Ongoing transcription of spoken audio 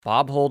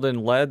Bob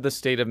Holden led the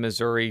state of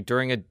Missouri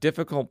during a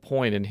difficult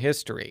point in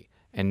history,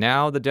 and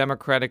now the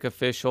Democratic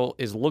official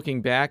is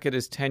looking back at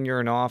his tenure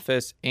in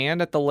office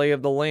and at the lay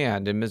of the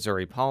land in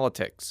Missouri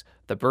politics.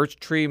 The Birch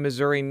Tree,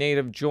 Missouri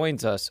native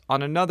joins us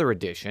on another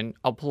edition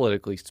of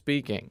Politically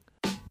Speaking.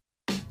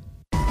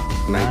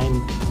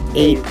 9,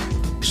 8,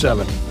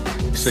 7,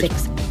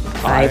 6,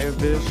 5,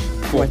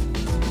 4,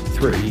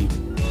 3,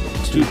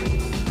 2,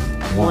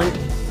 1.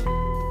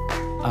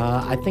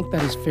 I think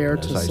that is fair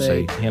to As I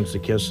say, hands to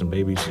kiss and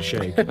babies to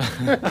shake.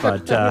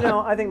 But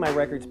I think my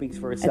record speaks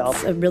for itself.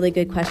 That's a really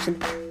good question.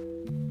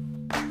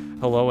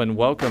 Hello and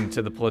welcome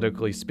to the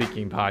Politically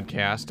Speaking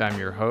podcast. I'm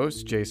your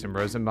host, Jason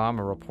Rosenbaum,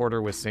 a reporter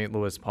with St.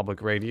 Louis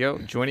Public Radio.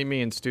 Joining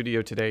me in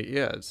studio today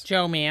is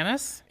Joe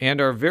Mannis.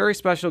 And our very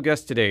special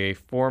guest today, a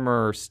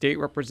former state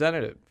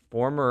representative,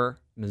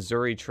 former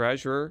Missouri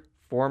treasurer,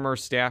 former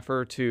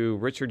staffer to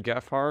Richard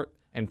Gephardt,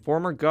 and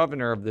former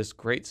governor of this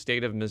great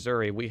state of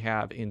Missouri we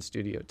have in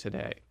studio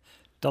today.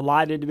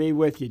 Delighted to be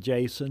with you,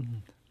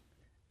 Jason.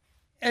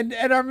 And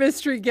our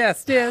mystery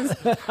guest is...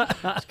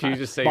 Can you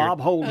just say Bob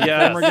Holden,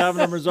 Yes. former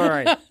governor of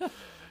Missouri.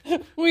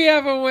 We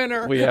have a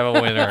winner. We have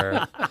a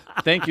winner.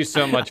 Thank you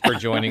so much for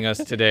joining us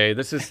today.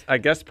 This is, I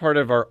guess, part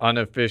of our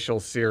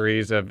unofficial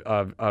series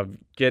of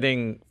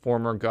getting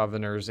former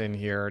governors in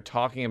here,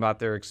 talking about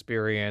their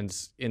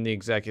experience in the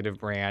executive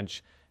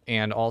branch,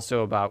 and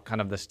also about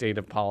kind of the state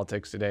of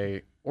politics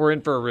today. We're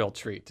in for a real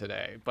treat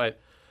today.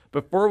 But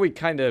before we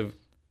kind of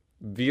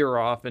veer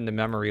off into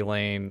memory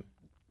lane,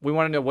 we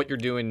want to know what you're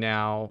doing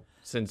now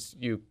since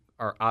you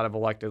are out of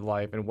elected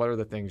life, and what are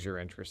the things you're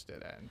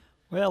interested in?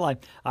 Well,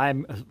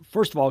 I'm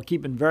first of all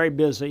keeping very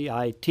busy.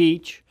 I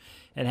teach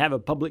and have a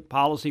public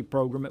policy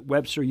program at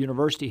Webster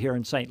University here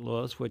in St.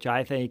 Louis, which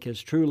I think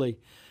is truly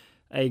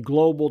a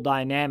global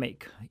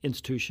dynamic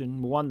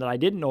institution, one that I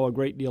didn't know a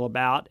great deal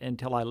about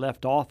until I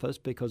left office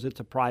because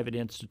it's a private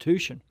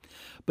institution.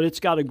 But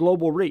it's got a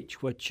global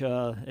reach, which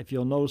if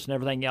you'll notice in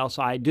everything else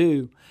I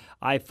do,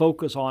 I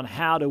focus on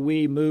how do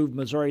we move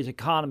Missouri's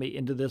economy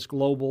into this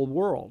global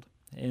world.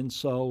 And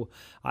so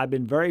I've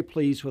been very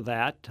pleased with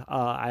that.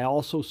 I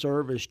also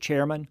serve as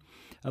chairman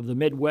of the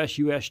Midwest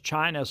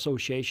U.S.-China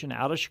Association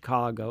out of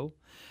Chicago.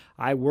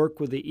 I work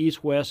with the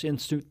East-West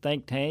Institute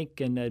think tank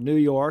in New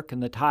York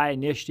and the TIE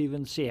Initiative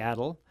in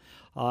Seattle.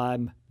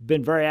 I've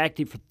been very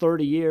active for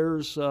 30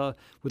 years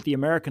with the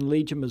American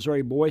Legion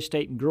Missouri Boy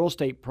State and Girl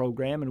State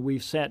program, and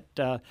we've sent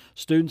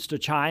students to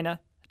China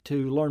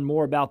to learn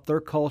more about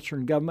their culture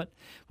and government.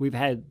 We've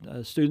had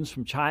students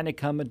from China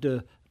coming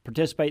to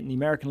participate in the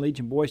American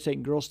Legion Boy State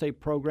and Girl State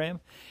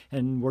program,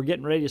 and we're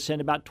getting ready to send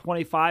about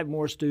 25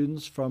 more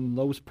students from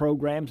those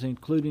programs,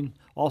 including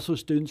also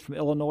students from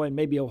Illinois and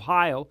maybe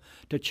Ohio,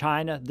 to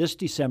China this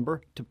December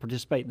to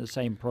participate in the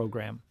same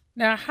program.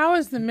 Now, how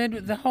is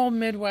the whole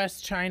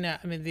Midwest China,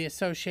 the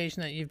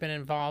association that you've been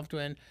involved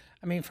in?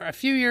 For a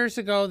few years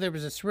ago, there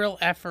was this real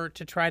effort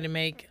to try to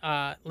make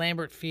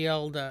Lambert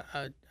Field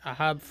a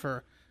hub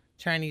for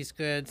Chinese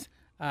goods.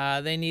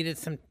 They needed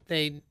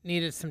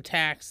some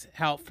tax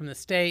help from the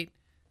state.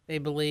 They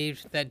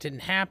believed that didn't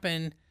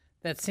happen.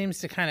 That seems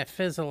to kind of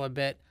fizzle a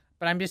bit.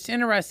 But I'm just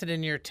interested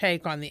in your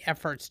take on the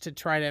efforts to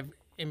try to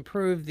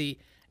improve the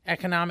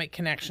economic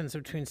connections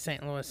between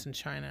St. Louis and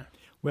China.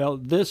 Well,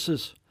 this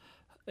is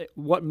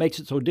what makes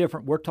it so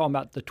different. We're talking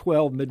about the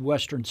 12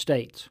 Midwestern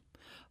states,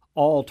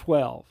 all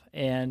 12.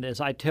 And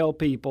as I tell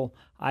people,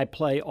 I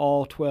play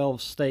all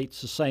 12 states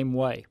the same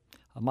way.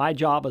 My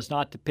job is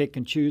not to pick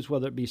and choose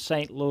whether it be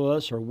St.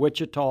 Louis or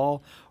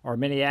Wichita or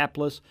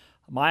Minneapolis.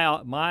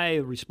 My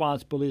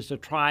responsibility is to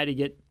try to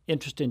get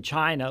interest in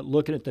China,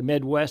 looking at the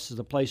Midwest as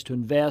a place to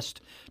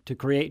invest, to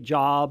create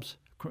jobs,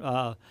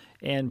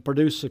 and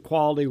produce the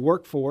quality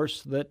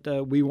workforce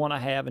that we want to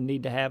have and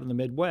need to have in the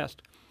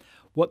Midwest.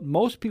 What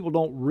most people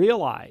don't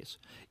realize,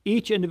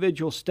 each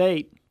individual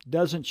state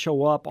doesn't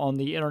show up on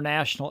the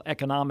international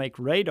economic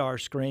radar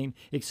screen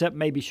except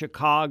maybe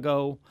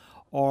Chicago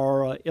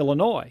or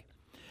Illinois.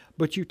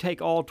 But you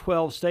take all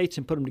 12 states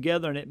and put them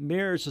together, and it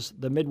mirrors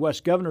the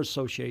Midwest Governors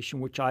Association,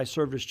 which I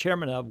served as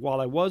chairman of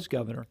while I was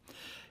governor.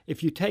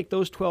 If you take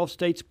those 12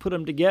 states, put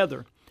them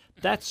together,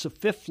 that's the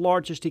fifth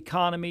largest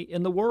economy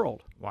in the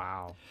world.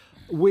 Wow.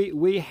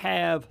 We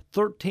have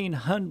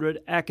 1,300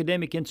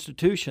 academic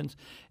institutions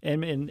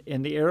in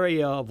the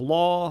area of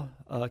law,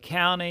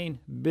 accounting,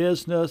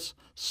 business,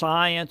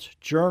 science,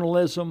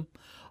 journalism.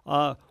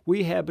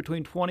 We have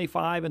between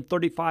 25 and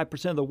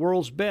 35% of the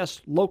world's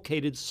best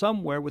located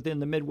somewhere within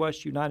the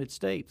Midwest United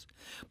States.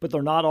 But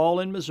they're not all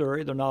in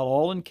Missouri, they're not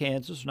all in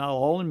Kansas, they're not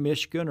all in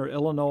Michigan or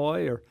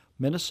Illinois or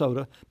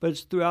Minnesota, but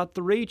it's throughout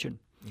the region.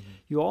 Mm-hmm.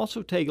 You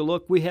also take a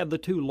look, we have the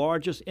two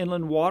largest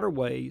inland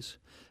waterways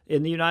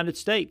in the United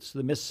States,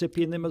 the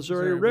Mississippi and the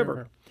Missouri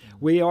River.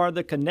 We are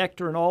the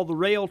connector in all the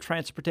rail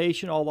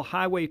transportation, all the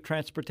highway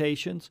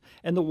transportations,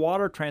 and the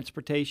water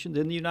transportations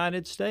in the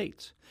United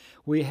States.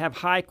 We have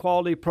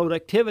high-quality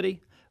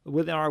productivity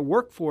within our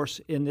workforce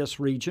in this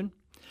region.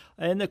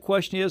 And the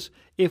question is,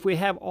 if we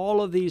have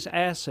all of these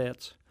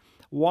assets,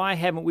 why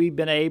haven't we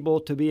been able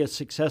to be as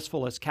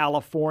successful as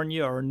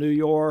California or New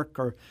York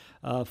or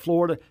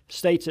Florida,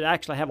 states that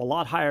actually have a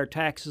lot higher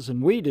taxes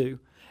than we do?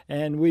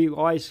 And we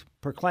always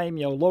proclaim,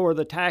 lower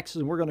the taxes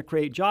and we're going to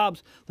create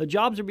jobs. The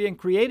jobs are being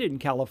created in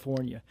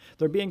California.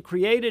 They're being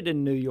created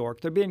in New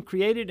York. They're being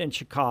created in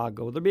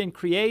Chicago. They're being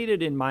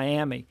created in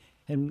Miami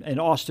and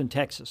Austin,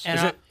 Texas.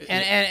 And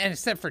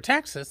except for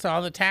Texas,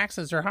 all the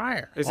taxes are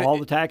higher. All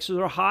the taxes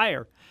are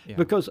higher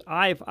because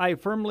I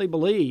firmly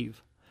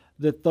believe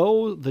that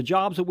the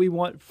jobs that we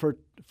want for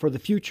the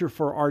future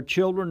for our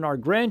children and our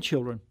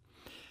grandchildren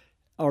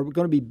are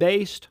going to be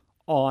based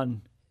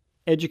on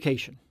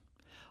education.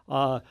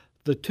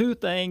 The two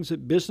things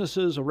that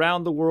businesses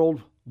around the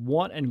world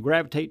want and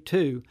gravitate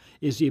to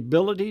is the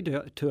ability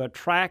to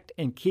attract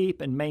and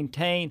keep and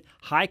maintain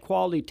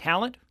high-quality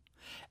talent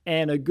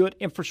and a good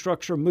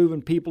infrastructure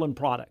moving people and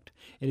product.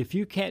 And if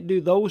you can't do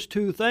those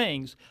two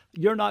things,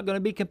 you're not going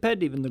to be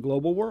competitive in the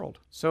global world.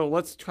 So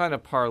let's try to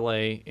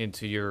parlay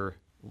into your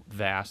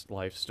vast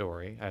life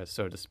story,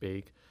 so to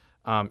speak.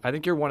 I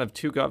think you're one of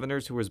two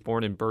governors who was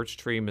born in Birch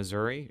Tree,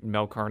 Missouri.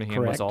 Mel Carnahan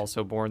Correct. was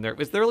also born there.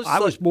 I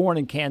was born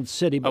in Kansas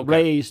City, but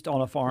raised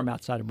on a farm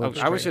outside of Birch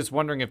Tree. I was just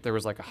wondering if there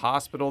was like a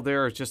hospital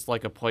there, or just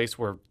like a place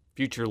where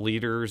future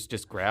leaders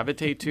just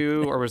gravitate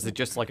to, or was it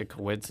just like a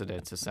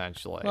coincidence,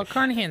 essentially? Well,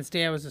 Carnahan's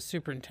dad was a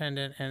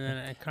superintendent and then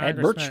a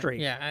congressman. At Birch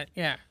Tree.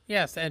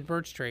 Yes, at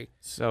Birch Tree.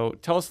 So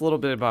tell us a little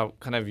bit about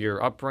kind of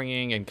your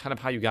upbringing and kind of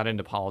how you got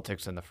into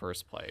politics in the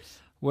first place.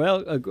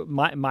 Well,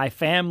 my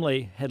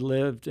family had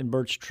lived in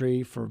Birch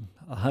Tree for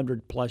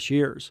 100+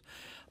 years.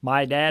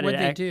 My dad What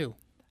did they do?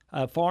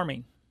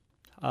 Farming.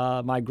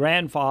 My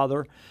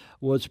grandfather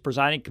was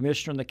presiding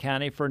commissioner in the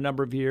county for a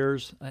number of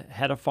years,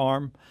 had a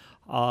farm.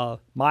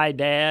 My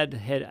dad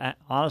had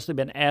honestly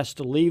been asked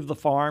to leave the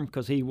farm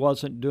because he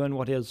wasn't doing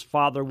what his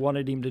father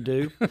wanted him to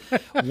do.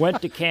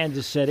 Went to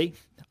Kansas City.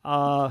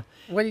 What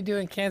did he do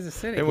in Kansas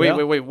City? And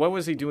wait. What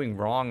was he doing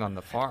wrong on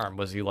the farm?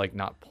 Was he like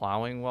not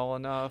plowing well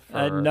enough?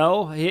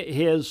 No,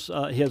 his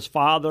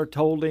father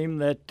told him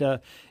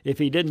that if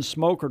he didn't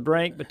smoke or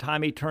drink by the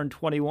time he turned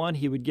 21,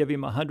 he would give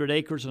him 100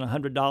 acres and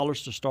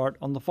 $100 to start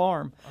on the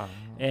farm.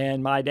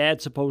 And my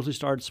dad supposedly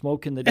started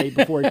smoking the day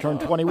before he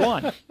turned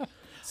 21.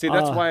 See,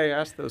 that's why I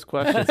asked those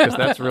questions, because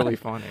that's really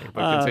funny.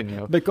 But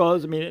continue.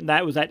 Because,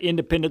 that was that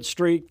independent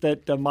streak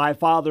that my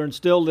father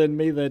instilled in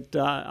me that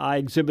I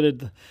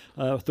exhibited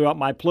throughout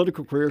my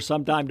political career,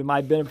 sometime to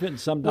my benefit and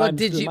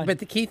sometimes But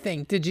the key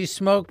thing, did you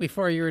smoke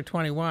before you were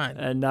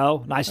 21?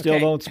 No, and I still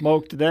don't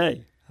smoke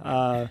today.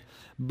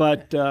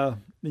 But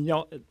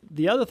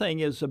the other thing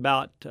is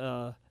about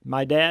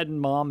my dad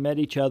and mom met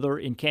each other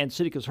in Kansas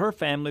City because her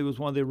family was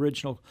one of the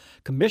original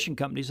commission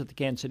companies at the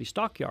Kansas City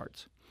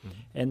Stockyards.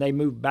 And they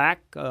moved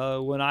back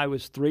when I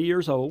was 3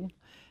 years old.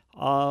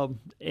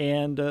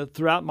 And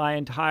throughout my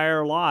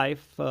entire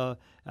life,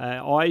 I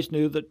always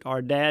knew that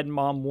our dad and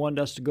mom wanted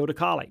us to go to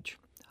college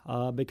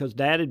because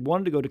Dad had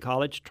wanted to go to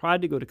college,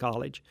 tried to go to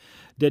college,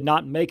 did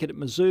not make it at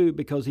Mizzou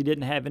because he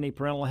didn't have any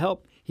parental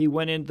help. He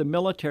went into the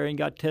military and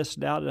got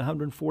tested out at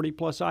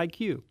 140-plus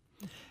IQ.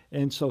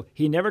 And so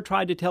he never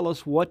tried to tell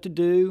us what to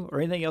do or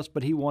anything else,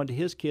 but he wanted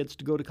his kids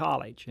to go to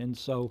college. And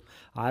so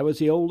I was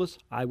the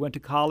oldest. I went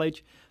to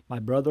college. My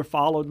brother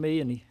followed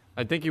me, and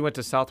I think you went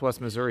to Southwest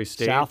Missouri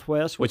State.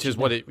 Southwest, which is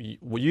what it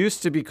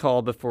used to be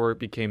called before it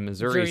became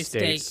Missouri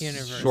State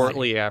University.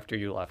 Shortly after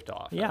you left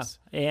office. Yeah,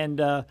 and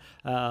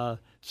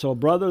so a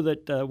brother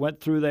that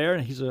went through there,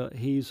 and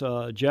he's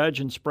a judge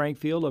in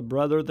Springfield, a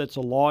brother that's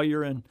a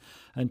lawyer in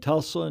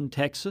Tulsa in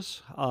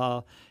Texas,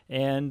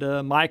 and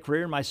my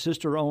career, my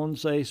sister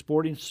owns a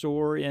sporting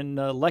store in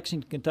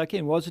Lexington, Kentucky,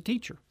 and was a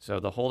teacher. So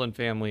the Holden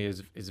family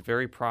is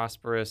very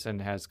prosperous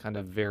and has kind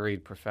of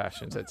varied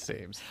professions, it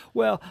seems.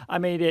 Well,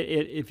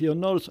 if you'll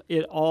notice,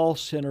 it all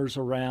centers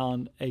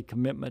around a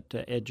commitment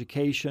to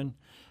education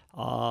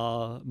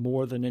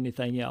more than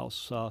anything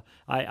else.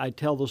 I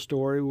tell the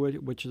story,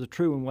 which is a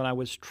true one. When I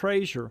was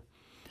treasurer,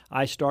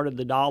 I started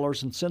the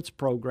Dollars and Cents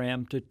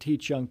program to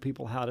teach young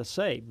people how to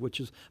save, which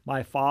is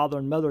my father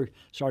and mother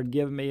started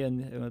giving me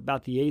in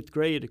about the 8th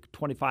grade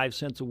 25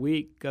 cents a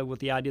week with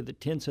the idea that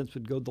 10 cents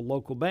would go to the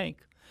local bank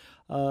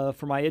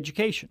for my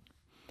education.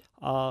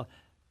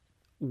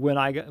 When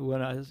I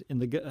was in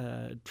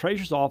the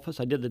treasurer's office,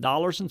 I did the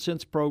Dollars and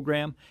Cents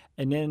program,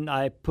 and then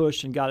I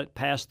pushed and got it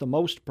past the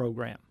MOST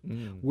program,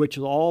 which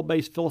is all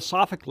based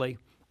philosophically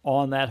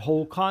on that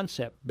whole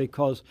concept,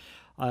 because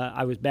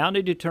I was bound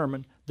to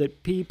determine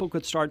that people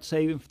could start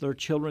saving for their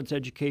children's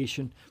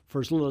education for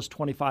as little as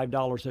 $25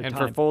 at a time. And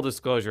for full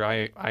disclosure,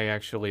 I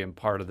actually am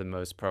part of the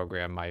MOST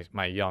program.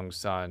 My young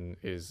son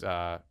is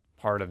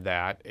part of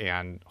that,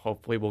 and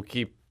hopefully we'll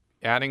keep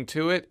adding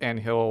to it,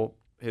 and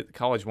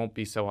college won't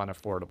be so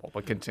unaffordable.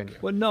 But continue.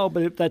 Well, no,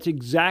 but that's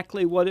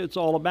exactly what it's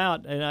all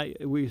about. And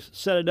we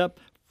set it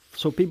up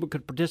so people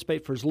could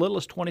participate for as little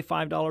as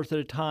 $25 at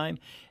a time.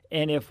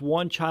 And if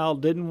one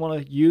child didn't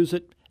want to use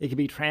it, it could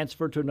be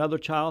transferred to another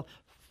child.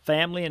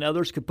 family and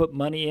others could put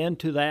money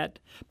into that,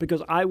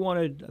 because I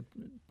wanted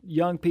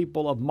young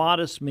people of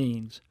modest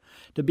means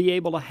to be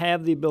able to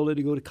have the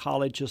ability to go to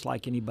college just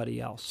like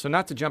anybody else. So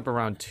not to jump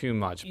around too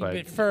much,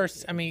 But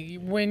first, I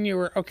mean, when you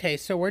were okay,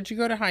 so where'd you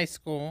go to high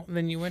school?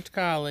 Then you went to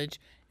college,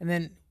 and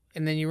then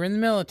you were in the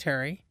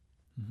military.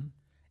 Mm-hmm.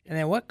 And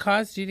then what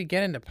caused you to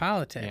get into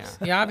politics?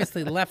 You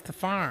obviously left the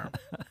farm.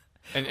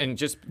 and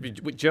just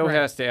Joe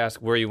has to ask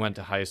where you went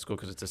to high school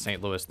because it's a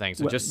St. Louis thing.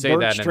 So just say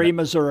Birch that. Tree,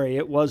 Missouri.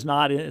 It was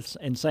not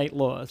in St.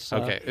 Louis.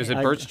 Okay, is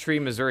it Birch Tree,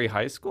 Missouri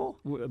High School?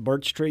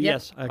 Birch Tree, Yep.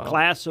 yes. I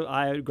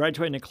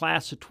graduated in a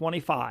class of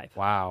 25.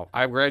 Wow,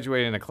 I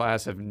graduated in a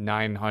class of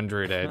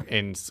 900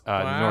 in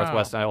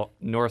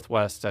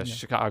northwest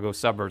Chicago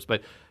suburbs.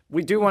 But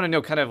we do want to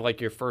know kind of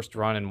like your first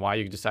run and why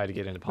you decided to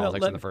get into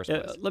politics in the first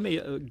place. Let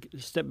me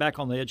step back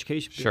on the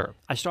education. Sure.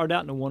 I started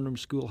out in a one-room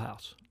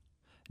schoolhouse,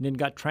 and then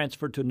got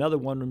transferred to another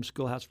one-room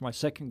schoolhouse for my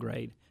second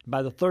grade.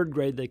 By the third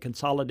grade, they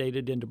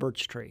consolidated into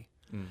Birch Tree.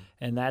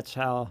 And that's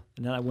how,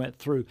 and then I went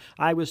through.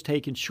 I was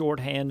taking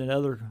shorthand and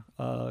other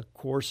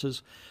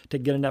courses to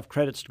get enough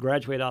credits to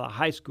graduate out of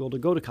high school to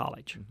go to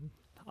college.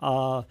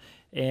 I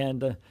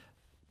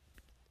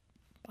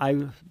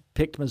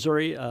picked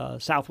Missouri,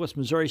 Southwest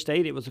Missouri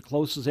State. It was the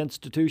closest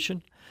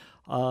institution.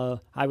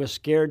 I was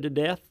scared to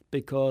death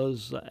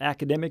because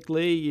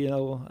academically,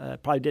 I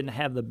probably didn't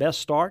have the best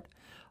start.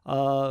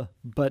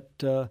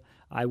 But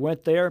I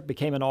went there,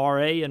 became an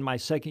RA in my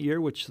second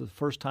year, which is the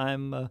first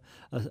time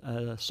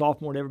a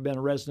sophomore had ever been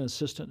a resident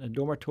assistant in a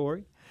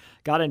dormitory.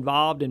 Got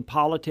involved in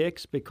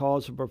politics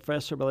because of a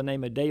professor by the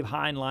name of Dave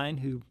Heinlein,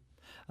 who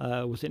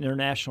was in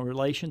international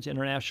relations,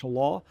 international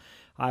law.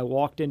 I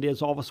walked into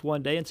his office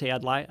one day and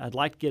said, I'd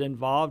like to get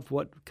involved.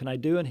 What can I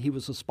do? And he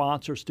was a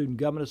sponsor of Student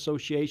Government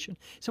Association.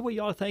 He said, well,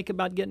 you ought to think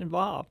about getting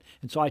involved.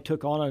 And so I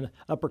took on an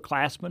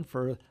upperclassman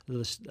for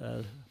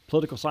the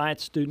Political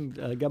Science Student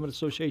Government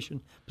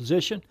Association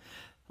position.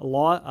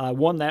 I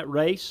won that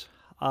race.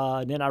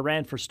 Then I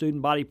ran for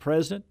student body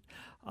president,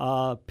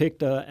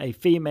 picked a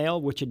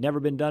female, which had never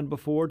been done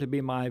before, to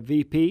be my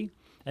VP,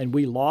 and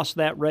we lost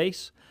that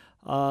race.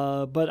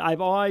 But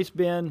I've always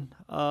been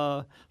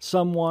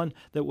someone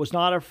that was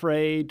not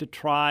afraid to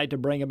try to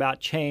bring about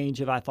change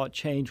if I thought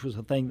change was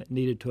a thing that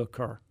needed to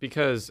occur.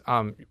 Because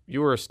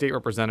you were a state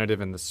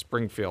representative in the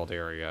Springfield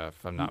area,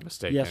 if I'm not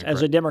mistaken. Yes,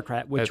 as a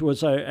Democrat, which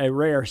was a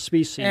rare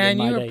species in And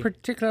my you were day.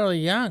 particularly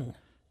young.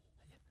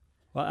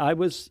 Well, I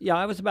was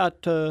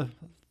about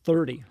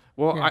 30.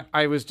 Well,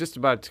 I was just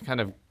about to kind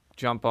of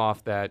jump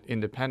off that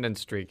independent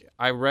streak.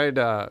 I read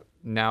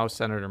now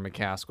Senator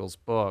McCaskill's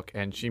book,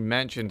 and she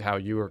mentioned how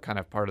you were kind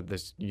of part of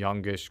this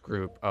youngish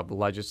group of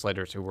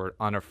legislators who were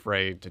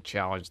unafraid to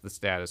challenge the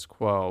status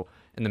quo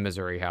in the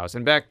Missouri House.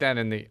 And back then,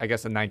 in the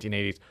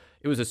 1980s,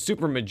 it was a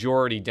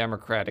supermajority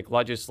Democratic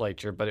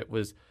legislature, but it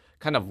was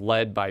kind of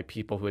led by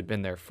people who had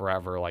been there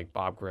forever, like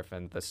Bob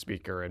Griffin, the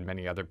Speaker, and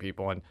many other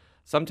people. And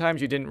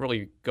sometimes you didn't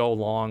really go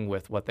along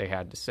with what they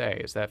had to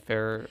say. Is that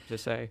fair to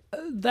say?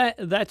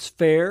 That's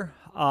fair.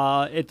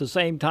 At the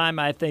same time,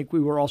 I think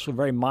we were also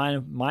very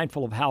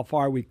mindful of how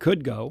far we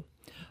could go.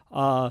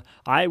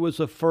 I was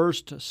the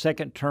first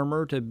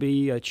second-termer to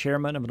be a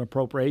chairman of an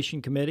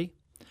appropriation committee,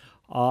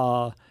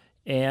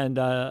 and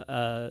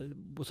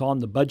was on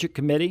the budget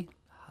committee.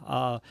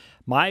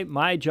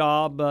 My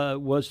job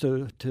was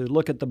to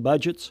look at the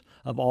budgets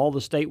of all the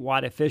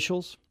statewide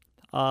officials.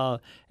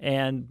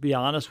 And be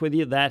honest with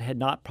you, that had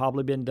not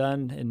probably been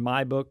done in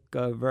my book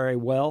very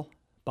well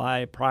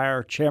by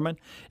prior chairman.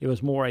 It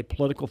was more a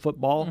political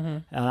football,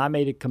 and I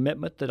made a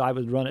commitment that I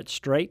would run it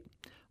straight.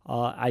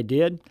 I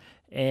did,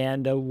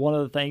 and one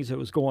of the things that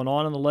was going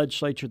on in the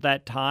legislature at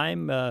that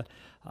time,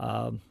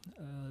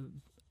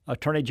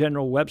 Attorney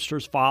General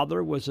Webster's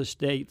father was a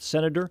state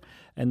senator,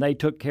 and they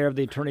took care of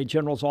the Attorney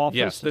General's office.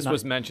 Yes, this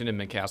was mentioned in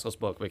McCaskill's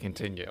book. We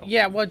continue.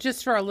 Yeah, well,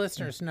 just for our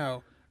listeners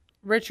know,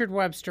 Richard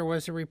Webster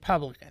was a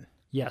Republican.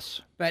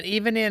 Yes. But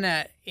even in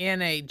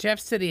a Jeff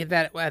City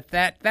that at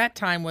that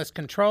time was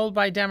controlled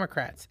by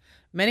Democrats,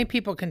 many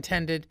people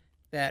contended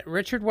that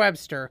Richard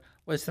Webster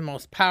was the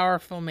most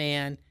powerful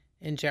man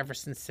in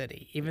Jefferson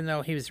City, even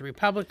though he was a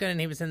Republican and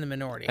he was in the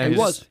minority. And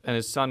was. And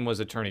his son was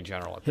Attorney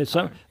General at the His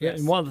time. son,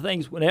 and one of the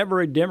things,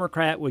 whenever a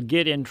Democrat would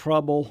get in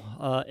trouble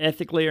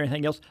ethically or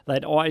anything else,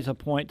 they'd always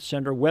appoint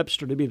Senator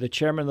Webster to be the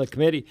chairman of the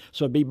committee,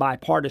 so it'd be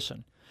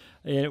bipartisan.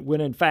 And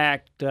when in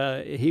fact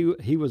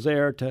he was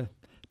there to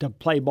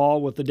play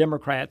ball with the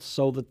Democrats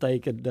so that they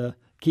could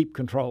keep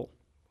control.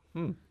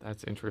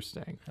 That's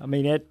interesting. I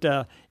mean,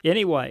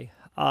 anyway.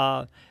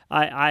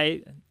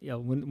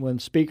 When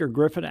Speaker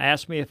Griffin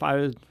asked me if I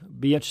would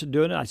be interested in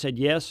doing it, I said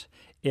yes,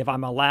 if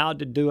I'm allowed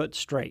to do it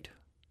straight.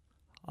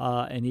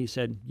 And he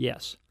said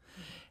yes.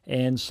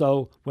 And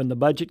so when the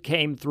budget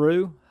came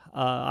through,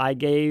 I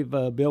gave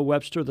Bill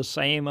Webster the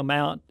same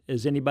amount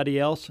as anybody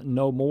else,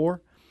 no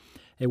more.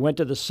 It went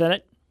to the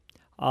Senate.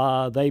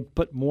 They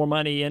put more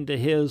money into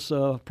his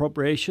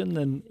appropriation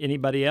than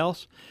anybody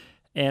else,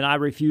 and I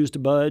refused to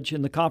budge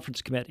in the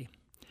conference committee.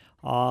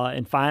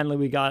 And finally,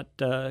 we got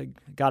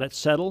it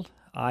settled.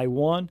 I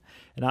won,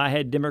 and I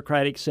had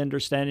Democratic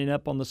senators standing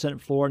up on the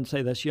Senate floor and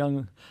say, this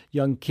young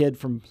kid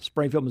from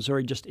Springfield,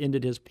 Missouri just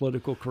ended his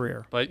political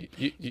career. But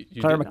you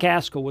Claire did-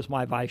 McCaskill was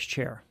my vice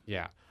chair.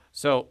 Yeah.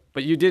 So,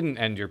 but you didn't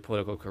end your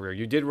political career.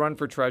 You did run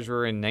for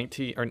treasurer in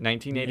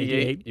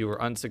 1988. You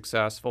were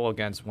unsuccessful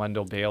against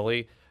Wendell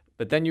Bailey,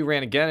 but then you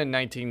ran again in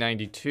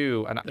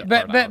 1992.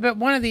 But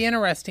one of the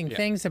interesting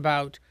things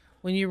about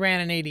when you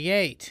ran in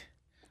 '88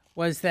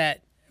 was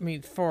that, I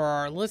mean, for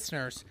our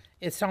listeners,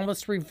 it's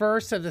almost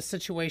reverse of the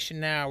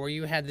situation now, where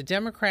you had the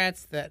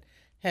Democrats that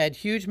had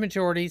huge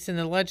majorities in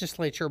the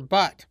legislature,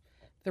 but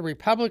the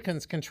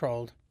Republicans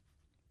controlled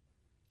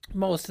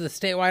most of the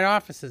statewide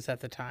offices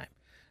at the time.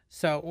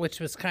 So, which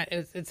was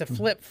it's a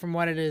flip from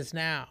what it is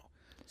now.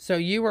 So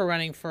you were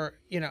running for,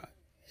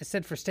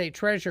 instead for state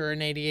treasurer in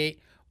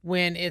 '88,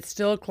 when it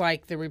still looked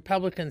like the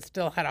Republicans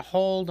still had a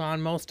hold on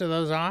most of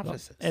those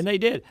offices. And they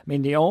did. I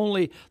mean, the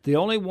only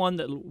one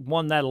that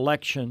won that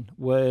election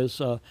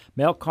was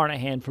Mel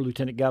Carnahan for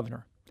lieutenant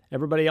governor.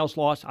 Everybody else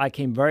lost. I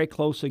came very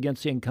close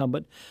against the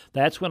incumbent.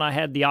 That's when I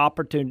had the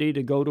opportunity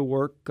to go to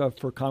work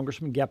for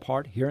Congressman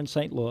Gephardt here in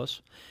St.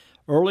 Louis.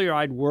 Earlier,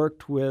 I'd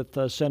worked with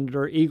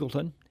Senator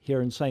Eagleton here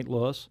in St.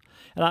 Louis.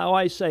 And I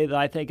always say that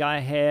I think I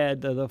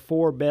had the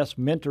four best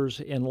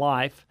mentors in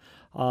life,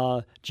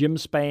 Jim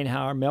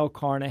Spainhour, Mel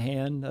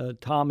Carnahan,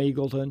 Tom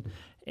Eagleton,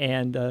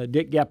 and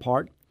Dick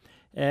Gephardt.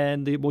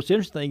 And the most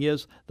interesting thing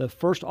is the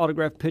first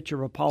autographed picture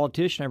of a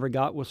politician I ever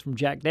got was from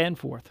Jack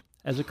Danforth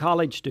as a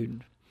college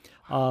student,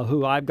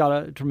 who I've got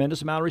a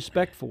tremendous amount of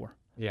respect for.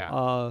 Yeah.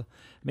 I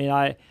mean,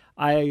 I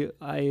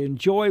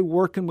enjoy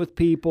working with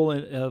people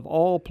of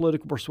all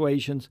political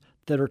persuasions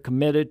that are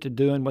committed to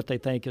doing what they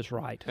think is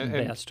right and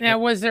best. Now,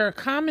 was there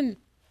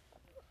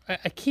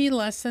a key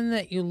lesson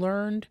that you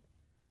learned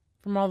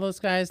from all those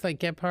guys like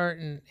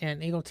Gephardt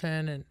and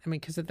Eagleton? And I mean,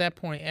 because at that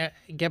point,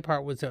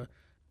 Gephardt was a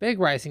big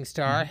rising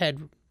star,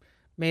 had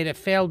made a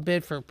failed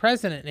bid for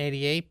president in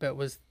 '88, but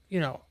was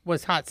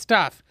hot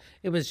stuff.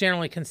 It was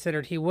generally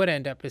considered he would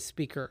end up as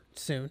speaker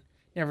soon.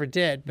 Never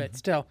did, but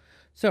still.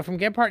 So from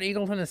Gephardt,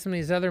 Eagleton, and some of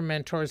these other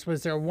mentors,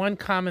 was there one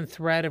common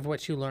thread of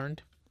what you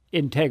learned?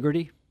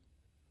 Integrity.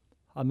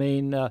 I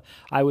mean,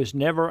 I was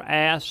never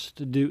asked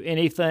to do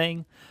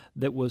anything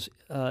that was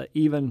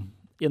even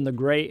in the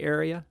gray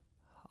area.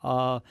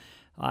 I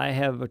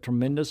have a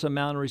tremendous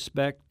amount of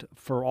respect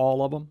for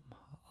all of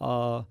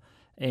them.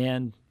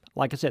 And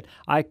like I said,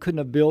 I couldn't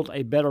have built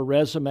a better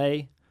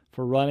resume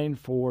for running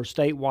for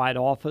statewide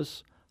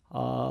office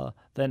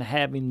than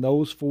having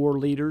those four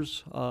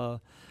leaders.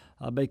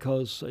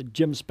 Because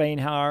Jim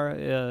Spainhour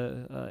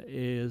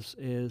is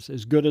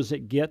as good as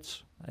it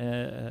gets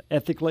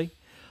ethically.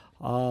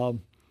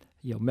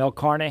 Mel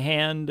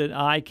Carnahan and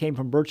I came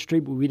from Birch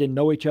Street, but we didn't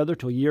know each other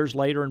till years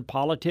later in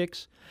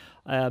politics.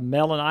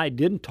 Mel and I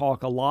didn't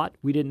talk a lot.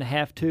 We didn't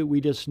have to.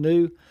 We just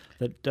knew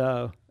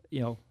that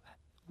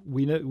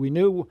we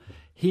knew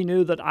he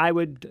knew that I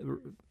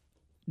would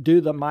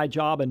do my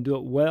job and do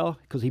it well,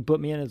 because he put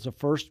me in as the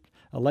first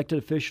elected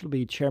official to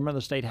be chairman of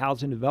the State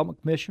Housing Development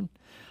Commission.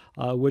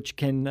 Which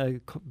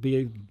can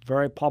be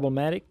very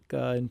problematic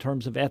in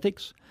terms of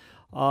ethics.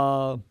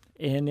 And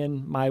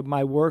in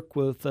my work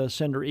with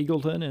Senator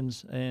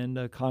Eagleton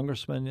and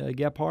Congressman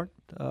Gephardt,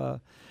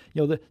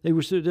 they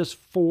were just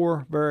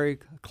four very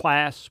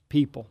class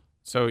people.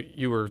 So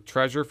you were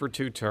treasurer for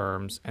 2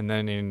 terms, and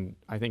then in,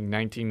 I think,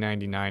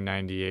 1999,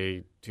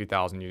 98,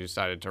 2000, you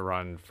decided to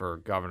run for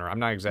governor. I'm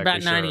not exactly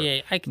about sure.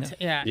 98.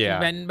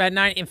 Yeah. But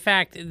in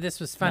fact, this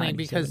was funny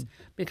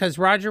because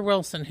Roger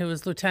Wilson, who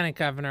was lieutenant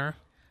governor,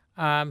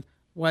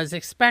 was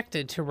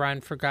expected to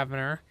run for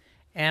governor.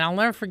 And I'll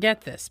never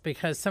forget this,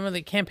 because some of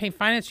the campaign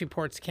finance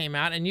reports came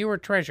out and you were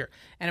treasurer,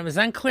 and it was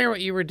unclear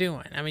what you were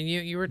doing. I mean,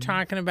 you were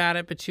talking about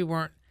it, but you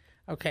weren't.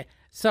 Okay.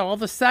 So all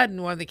of a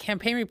sudden, one of the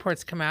campaign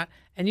reports come out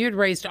and you had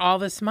raised all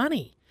this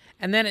money.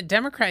 And then at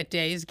Democrat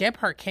days,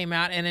 Gephardt came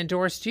out and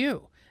endorsed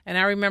you. And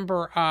I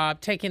remember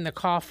taking the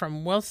call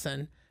from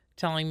Wilson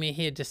telling me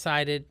he had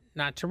decided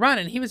not to run.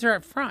 And he was there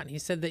up front. He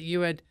said that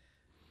you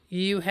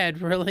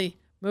had really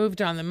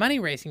moved on the money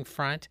raising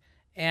front.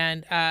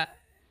 And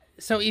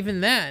so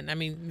even then, I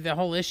mean, the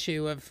whole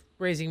issue of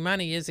raising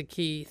money is a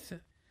key.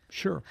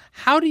 Sure.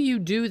 How do you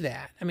do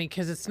that? I mean,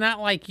 because it's not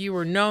like you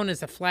were known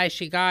as a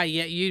flashy guy,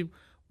 yet you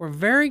were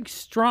very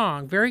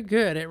strong, very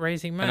good at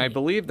raising money. And I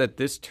believe that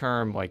this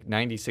term, like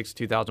 96,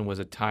 2000, was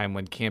a time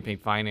when campaign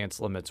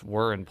finance limits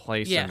were in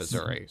place in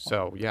Missouri.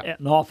 So, yeah.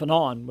 And off and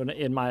on when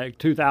in my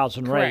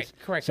 2000 race.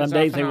 Correct. Some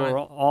days they were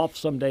off,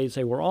 some days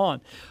they were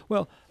on.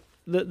 Well,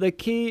 the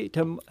key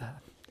to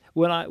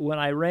when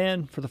I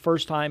ran for the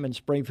first time in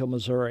Springfield,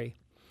 Missouri,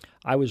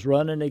 I was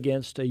running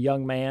against a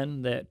young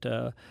man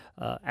that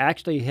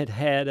actually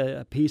had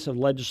a piece of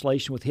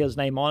legislation with his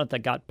name on it that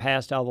got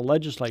passed out of the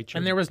legislature.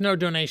 And there was no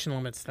donation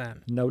limits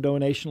then. No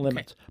donation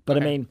limits. But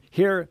I mean,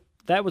 here,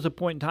 that was a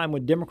point in time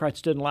when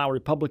Democrats didn't allow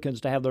Republicans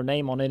to have their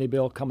name on any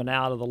bill coming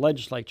out of the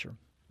legislature.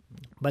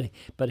 But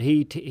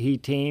he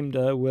teamed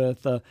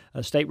with a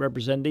state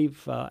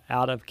representative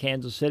out of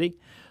Kansas City,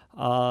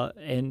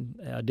 and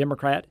a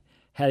Democrat,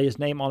 had his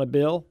name on a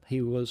bill.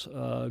 He was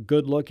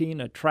good-looking,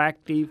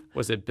 attractive.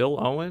 Was it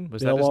Bill Owen?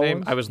 Was Bill that his name?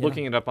 Owens, I was yeah.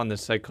 looking it up on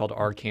this site called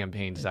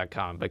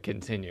rcampaigns.com, but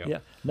continue. Yeah,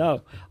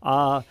 no.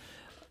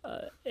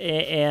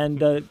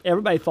 And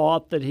everybody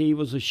thought that he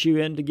was a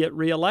shoo-in to get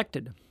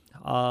reelected.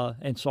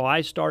 And so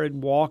I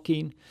started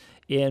walking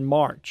in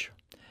March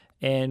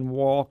and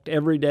walked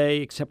every day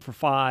except for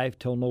 5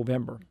 till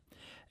November.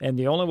 And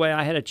the only way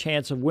I had a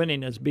chance of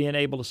winning is being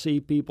able to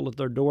see people at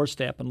their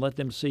doorstep and let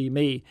them see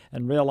me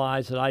and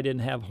realize that I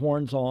didn't have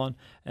horns on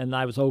and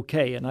I was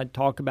okay. And I'd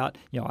talk about,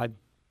 I'd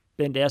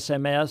been to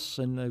SMS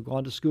and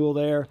gone to school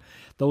there.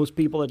 Those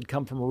people had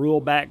come from a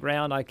rural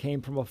background. I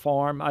came from a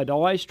farm. I'd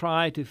always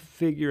try to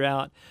figure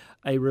out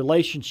a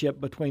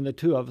relationship between the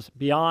two of us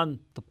beyond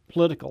the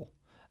political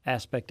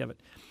aspect of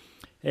it.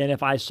 And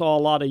if I saw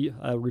a lot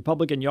of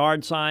Republican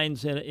yard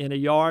signs in a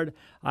yard,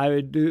 I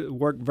would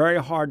work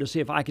very hard to see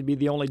if I could be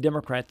the only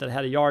Democrat that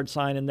had a yard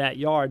sign in that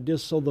yard,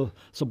 just so the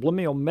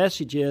subliminal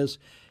message is,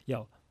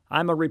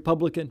 I'm a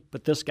Republican,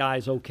 but this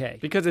guy's okay.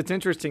 Because it's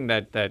interesting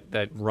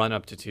that run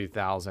up to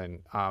 2000,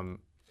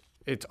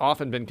 it's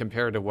often been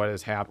compared to what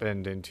has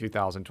happened in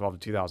 2012 to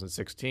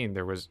 2016.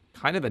 There was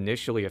kind of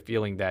initially a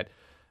feeling that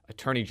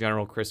Attorney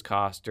General Chris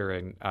Koster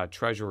and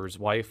Treasurer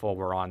Zweifel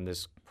were on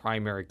this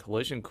primary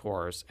collision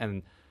course,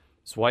 and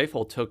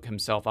Zweifel took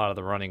himself out of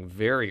the running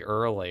very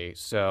early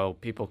so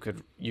people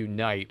could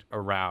unite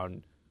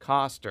around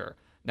Koster.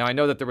 Now, I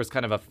know that there was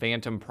kind of a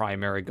phantom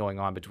primary going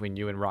on between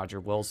you and Roger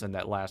Wilson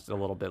that lasted a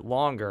little bit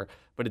longer,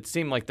 but it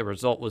seemed like the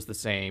result was the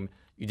same.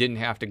 You didn't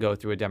have to go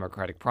through a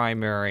Democratic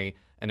primary,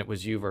 and it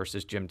was you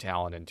versus Jim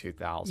Talent in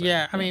 2000.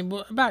 Yeah, I mean,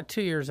 about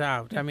 2 years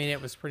out. I mean,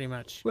 it was pretty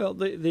much. Well,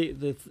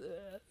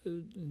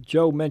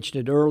 Joe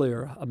mentioned it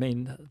earlier. I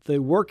mean,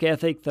 the work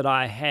ethic that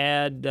I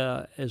had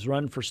as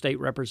run for state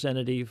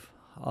representative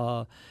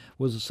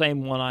was the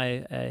same one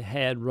I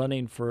had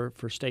running for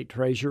state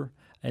treasurer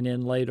and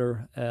then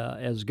later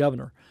as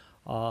governor.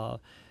 When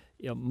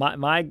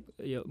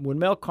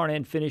Mel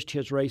Carnahan finished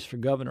his race for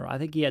governor, I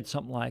think he had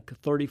something like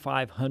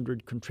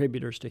 3,500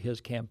 contributors to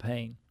his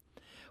campaign.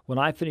 When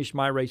I finished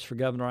my race for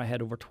governor, I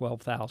had over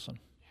 12,000.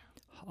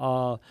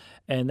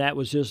 And that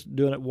was just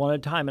doing it one at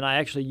a time. And I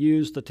actually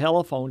used the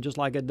telephone just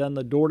like I'd done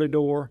the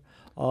door-to-door.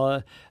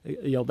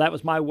 That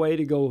was my way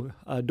to go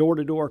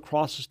door-to-door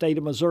across the state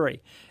of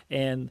Missouri.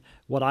 And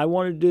what I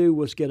wanted to do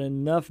was get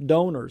enough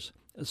donors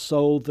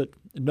so that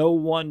no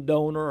one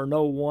donor or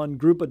no one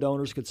group of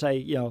donors could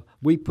say,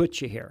 we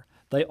put you here.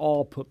 They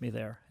all put me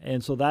there.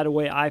 And so that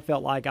way I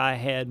felt like I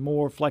had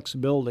more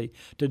flexibility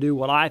to do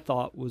what I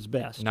thought was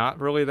best. Not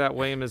really that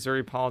way in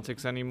Missouri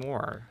politics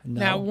anymore. No.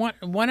 Now,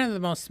 one of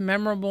the most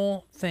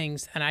memorable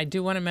things, and I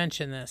do want to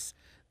mention this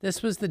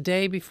was the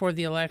day before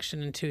the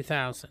election in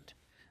 2000.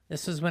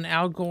 This is when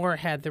Al Gore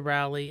had the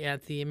rally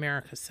at the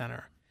America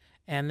Center.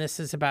 And this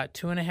is about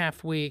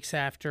 2.5 weeks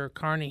after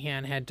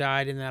Carnahan had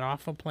died in that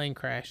awful plane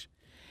crash.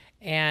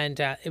 And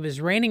it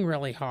was raining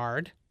really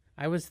hard.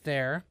 I was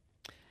there.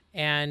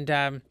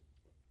 And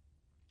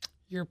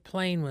your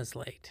plane was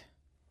late.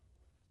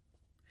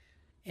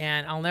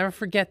 And I'll never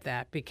forget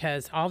that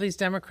because all these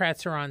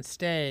Democrats are on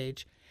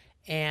stage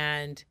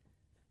and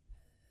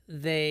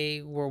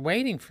they were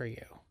waiting for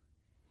you.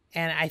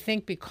 And I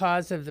think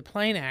because of the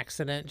plane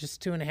accident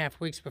just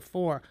 2.5 weeks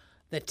before,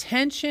 the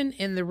tension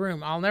in the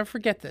room, I'll never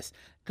forget this,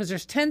 because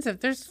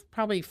there's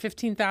probably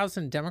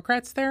 15,000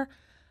 Democrats there.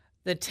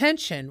 The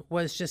tension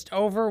was just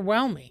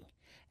overwhelming.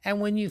 And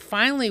when you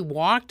finally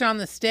walked on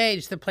the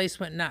stage, the place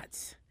went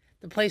nuts.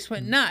 The place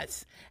went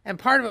nuts. And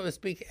part of it was,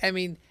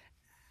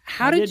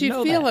 how did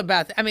you feel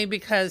about that?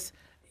 Because,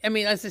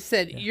 as I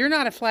said, you're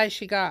not a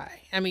flashy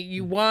guy.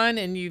 You won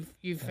and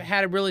you've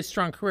had a really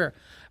strong career.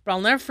 But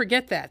I'll never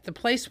forget that. The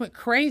place went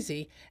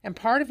crazy. And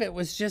part of it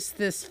was just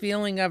this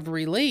feeling of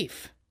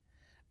relief.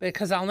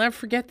 Because I'll never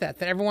forget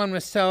that everyone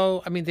was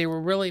they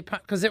were really,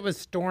 because it was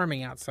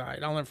storming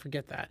outside. I'll never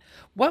forget that.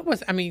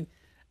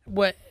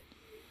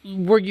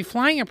 Were you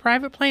flying a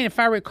private plane? If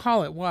I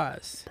recall, it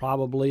was.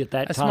 Probably at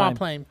that time. A small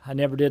plane. I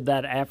never did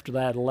that after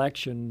that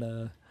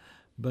election.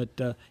 But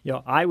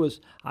I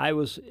was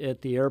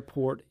at the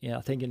airport,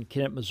 I think in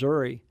Kennett,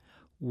 Missouri,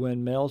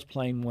 when Mel's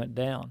plane went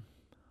down.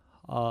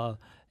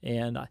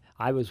 And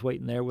I was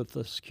waiting there with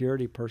the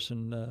security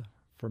person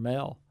for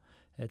Mel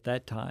at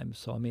that time.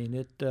 So,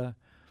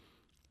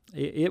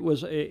 it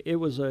was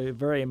a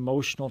very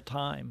emotional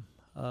time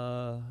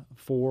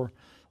for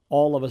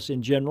all of us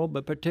in general,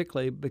 but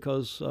particularly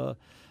because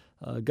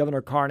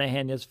Governor Carnahan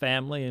and his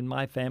family and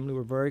my family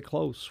were very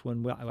close.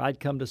 When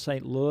I'd come to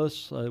St.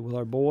 Louis with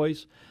our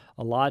boys,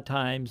 a lot of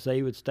times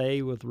they would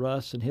stay with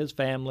Russ and his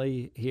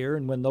family here,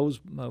 and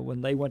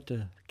when they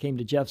came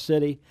to Jeff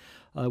City,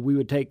 we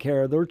would take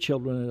care of their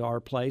children at our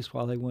place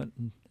while they went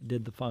and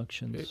did the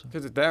functions.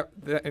 Because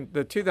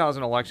the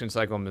 2000 election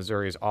cycle in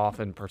Missouri is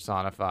often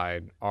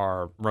personified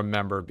or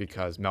remembered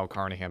because Mel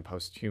Carnahan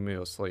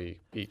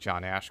posthumously beat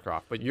John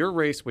Ashcroft. But your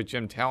race with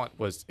Jim Talent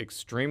was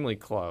extremely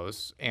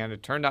close, and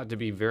it turned out to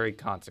be very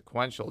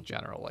consequential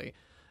generally.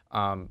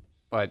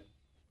 But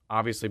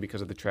obviously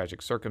because of the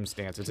tragic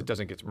circumstances, it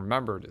doesn't get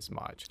remembered as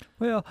much.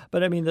 Well,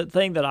 but I mean, the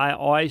thing that I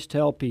always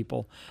tell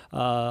people,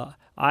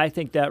 I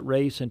think that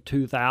race in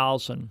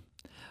 2000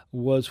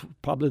 was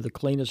probably the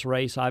cleanest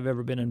race I've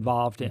ever been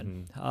involved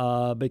in,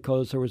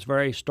 because there was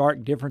very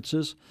stark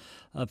differences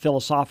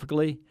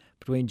philosophically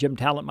between Jim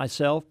Talent and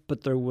myself,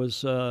 but there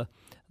was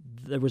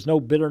no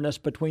bitterness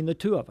between the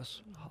two of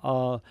us.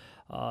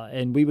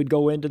 And we would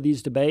go into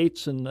these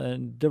debates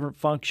and different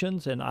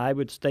functions, and I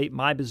would state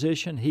my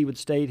position, he would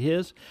state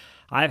his.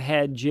 I've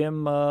had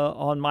Jim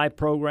on my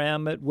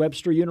program at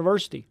Webster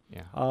University,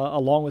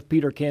 along with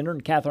Peter Kinder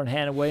and Catherine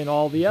Hanaway and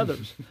all the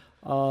others,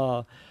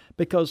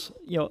 because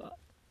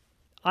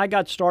I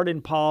got started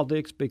in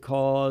politics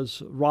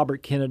because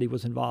Robert Kennedy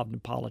was involved in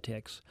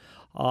politics.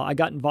 I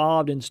got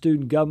involved in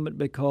student government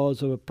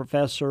because a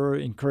professor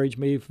encouraged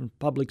me from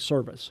public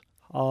service.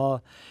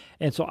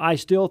 And so I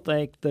still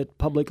think that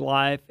public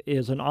life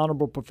is an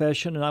honorable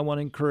profession, and I want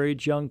to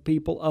encourage young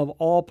people of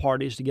all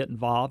parties to get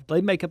involved.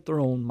 They make up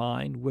their own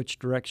mind which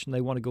direction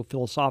they want to go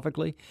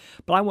philosophically,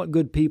 but I want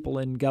good people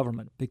in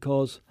government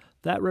because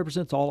that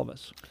represents all of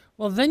us.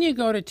 Well, then you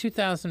go to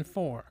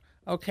 2004.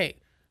 Okay,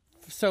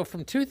 so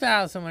from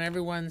 2000, when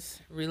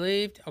everyone's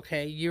relieved,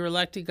 okay, you're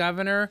elected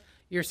governor.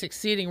 You're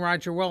succeeding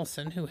Roger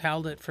Wilson, who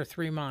held it for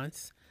 3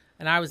 months.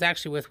 And I was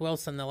actually with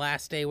Wilson the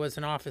last day he was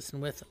in office,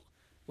 and with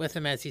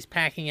him as he's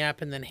packing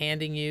up and then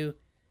handing you,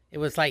 it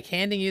was like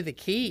handing you the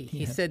key.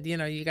 He said,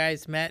 you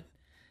guys met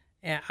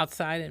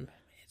outside and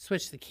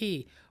switched the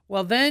key.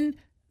 Well, then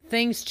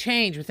things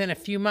changed within a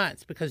few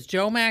months because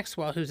Joe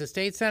Maxwell, who's a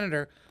state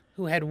senator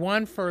who had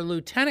won for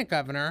lieutenant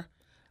governor,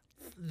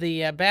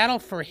 the battle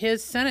for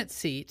his Senate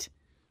seat,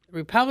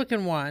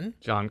 Republican won.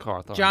 John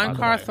Carthorne. John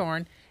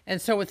Carthorne. And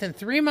so within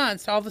 3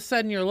 months, all of a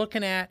sudden you're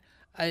looking at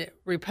a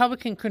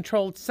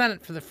Republican-controlled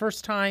Senate for the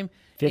first time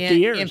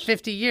in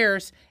 50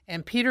 years.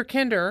 And Peter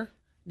Kinder,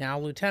 now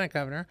lieutenant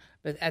governor,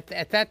 but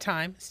at that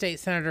time, state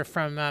senator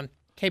from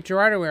Cape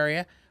Girardeau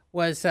area,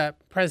 was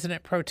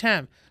president pro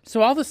tem.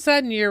 So all of a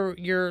sudden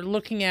you're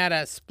looking at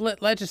a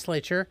split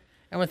legislature,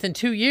 and within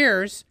 2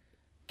 years,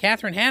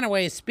 Catherine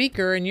Hanaway is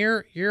speaker, and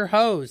you're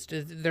hosed.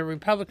 The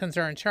Republicans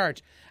are in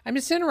charge. I'm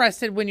just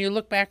interested when you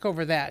look back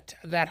over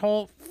that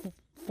whole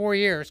 4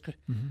 years,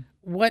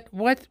 what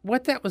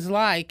that was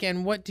like,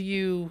 and what do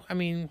you? I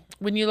mean,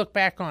 when you look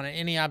back on it,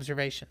 any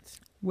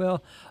observations?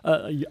 Well,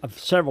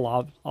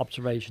 several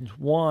observations.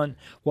 One,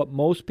 what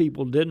most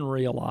people didn't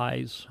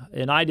realize,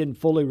 and I didn't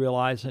fully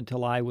realize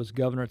until I was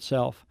governor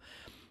itself,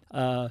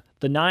 the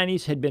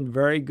 90s had been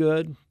very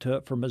good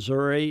for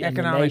Missouri and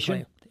the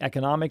nation.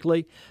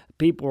 Economically,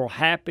 people were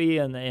happy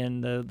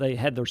and they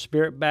had their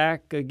spirit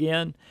back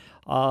again.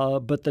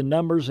 But the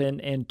numbers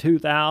in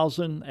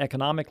 2000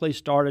 economically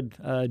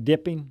started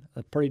dipping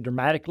pretty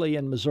dramatically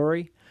in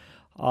Missouri.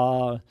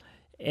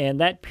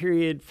 And that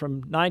period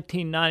from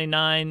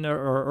 1999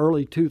 or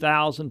early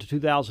 2000 to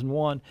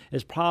 2001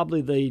 is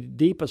probably the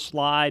deepest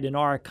slide in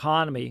our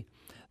economy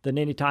than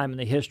any time in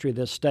the history of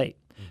this state.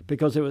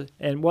 Because it was,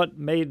 and what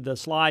made the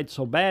slide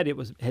so bad,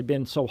 had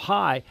been so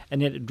high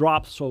and then it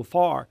dropped so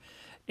far.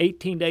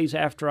 18 days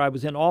after I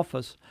was in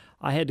office,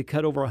 I had to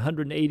cut over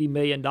 $180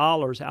 million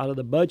out of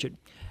the budget.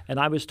 And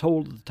I was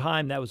told at the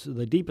time that was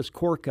the deepest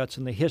core cuts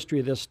in the history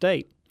of this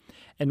state.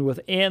 And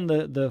within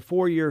the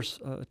 4 years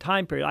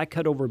time period, I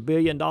cut over $1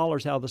 billion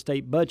out of the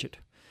state budget,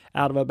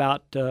 out of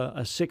about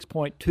a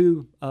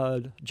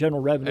 6.2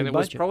 general revenue budget. And it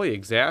was probably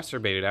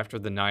exacerbated after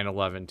the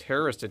 9/11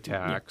 terrorist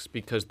attacks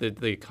because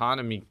the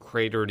economy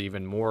cratered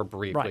even more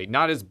briefly. Right.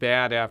 Not as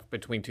bad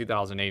between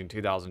 2008 and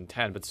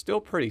 2010, but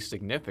still pretty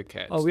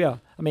significant. Oh, yeah.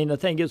 I mean, the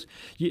thing is,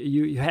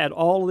 you had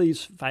all of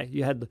these,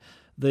 you had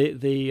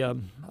the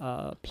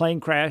plane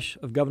crash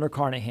of Governor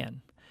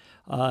Carnahan.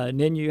 And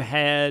then you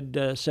had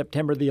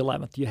September the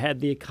 11th. You had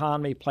the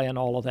economy playing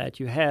all of that.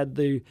 You had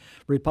the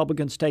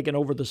Republicans taking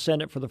over the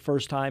Senate for the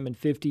first time in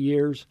 50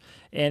 years.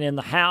 And in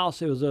the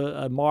House, it was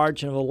a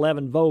margin of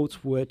 11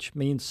 votes, which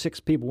means 6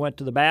 people went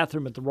to the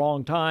bathroom at the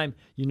wrong time.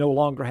 You no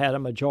longer had a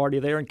majority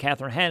there, and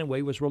Catherine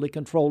Hanaway was really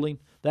controlling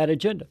that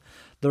agenda.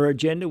 Their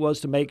agenda was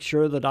to make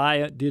sure that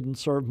I didn't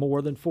serve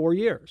more than 4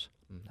 years.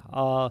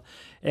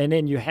 And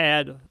then you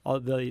had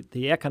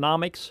the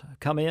economics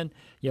come in.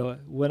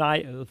 When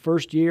the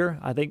first year,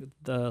 I think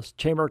the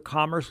Chamber of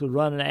Commerce was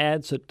running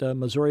ads that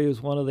Missouri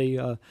was one of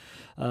the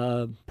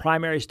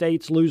primary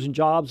states losing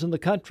jobs in the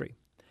country.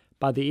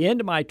 By the end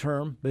of my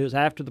term, because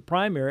after the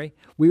primary,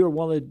 we were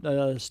one of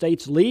the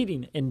states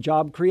leading in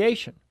job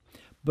creation.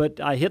 But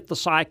I hit the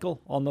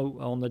cycle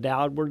on the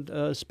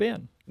downward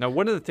spin. Now,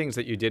 one of the things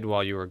that you did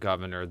while you were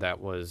governor that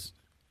was,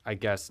 I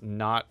guess,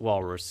 not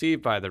well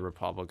received by the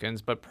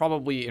Republicans, but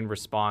probably in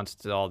response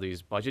to all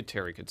these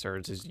budgetary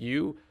concerns, is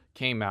you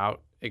came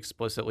out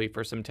explicitly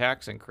for some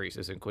tax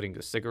increases, including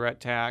the cigarette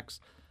tax,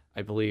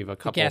 I believe a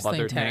couple of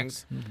other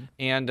things. Mm-hmm.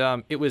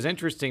 And it was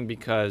interesting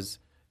because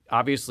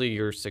obviously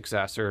your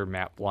successor,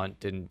 Matt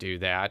Blunt, didn't do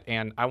that.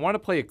 And I want to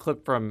play a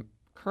clip from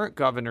current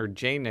Governor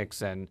Jay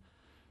Nixon,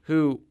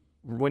 who,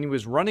 when he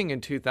was running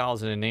in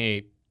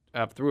 2008,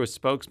 through a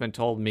spokesman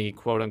told me,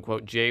 quote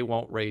unquote, Jay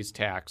won't raise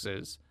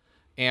taxes.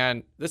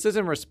 And this is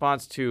in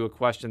response to a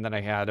question that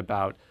I had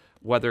about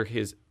whether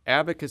his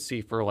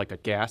advocacy for like a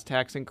gas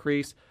tax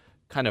increase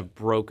kind of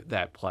broke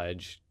that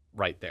pledge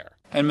right there.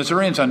 And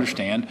Missourians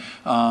understand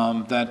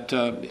that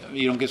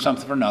you don't get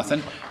something for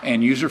nothing,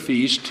 and user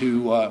fees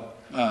to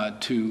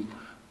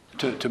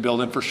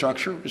build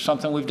infrastructure is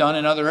something we've done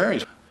in other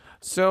areas.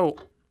 So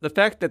the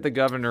fact that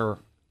the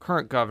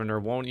current governor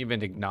won't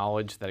even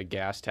acknowledge that a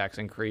gas tax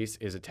increase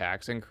is a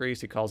tax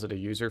increase, he calls it a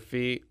user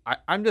fee.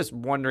 I'm just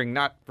wondering,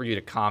 not for you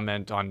to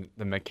comment on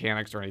the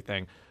mechanics or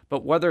anything,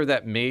 but whether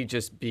that may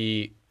just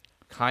be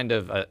kind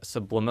of a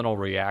subliminal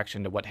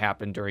reaction to what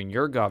happened during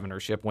your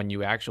governorship when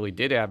you actually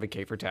did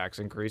advocate for tax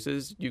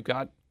increases.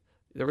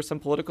 There was some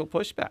political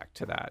pushback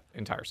to that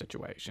entire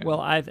situation.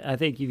 Well, I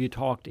think if you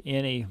talk to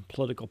any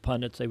political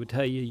pundits, they would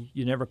tell you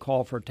you never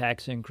call for a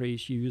tax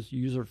increase, use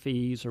user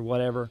fees or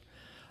whatever.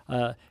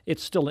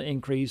 It's still an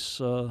increase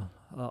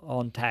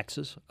on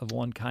taxes of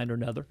one kind or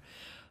another.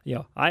 You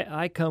know,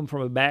 I come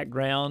from a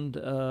background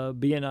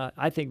being,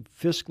 I think,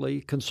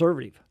 fiscally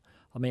conservative.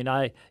 I mean,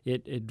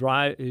 it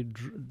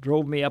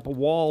drove me up a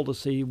wall to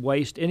see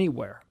waste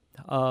anywhere.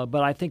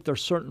 But I think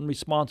there's certain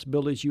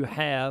responsibilities you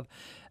have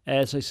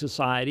as a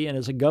society and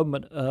as a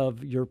government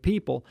of your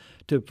people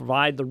to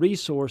provide the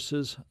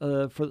resources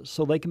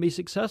so they can be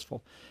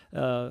successful.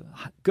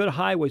 Good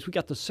highways. We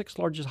got the 6th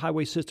largest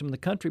highway system in the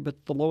country,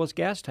 but the lowest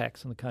gas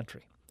tax in the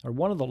country, or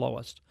one of the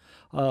lowest.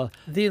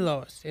 The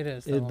lowest. It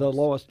is the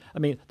lowest. I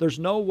mean, there's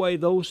no way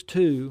those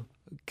two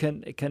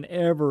can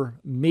ever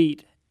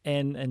meet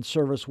and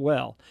serve us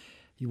well.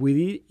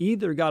 We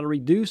either got to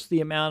reduce the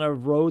amount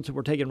of roads that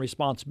we're taking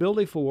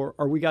responsibility for,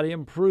 or we got to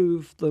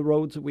improve the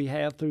roads that we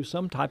have through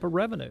some type of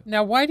revenue.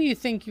 Now, why do you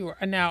think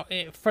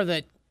for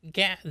the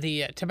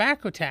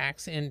tobacco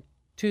tax in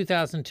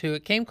 2002?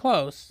 It came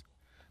close,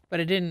 but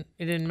it didn't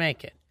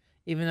make it.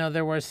 Even though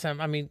there was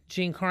some,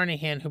 Gene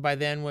Carnahan, who by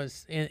then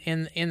was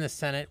in the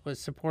Senate, was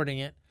supporting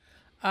it.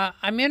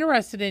 I'm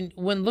interested in,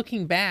 when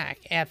looking back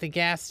at the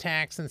gas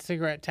tax and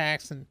cigarette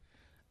tax and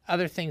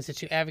other things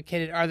that you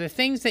advocated, are there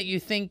things that you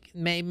think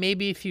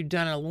maybe if you'd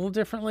done it a little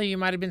differently, you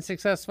might have been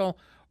successful,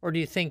 or do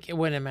you think it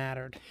wouldn't have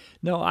mattered?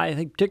 No, I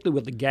think particularly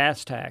with the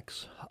gas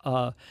tax,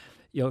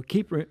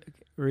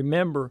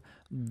 remember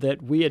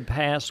that we had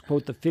passed,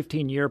 quote, the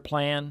 15-year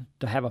plan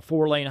to have a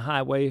 4-lane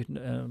highway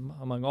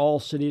among all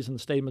cities in the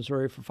state of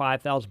Missouri for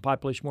 5,000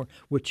 population more,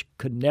 which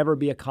could never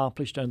be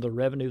accomplished under the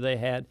revenue they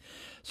had.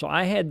 So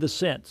I had the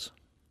sense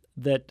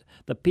that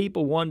the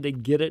people wanted to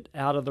get it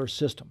out of their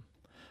system.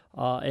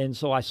 And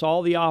so I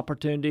saw the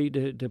opportunity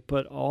to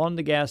put on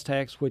the gas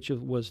tax, which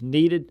was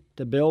needed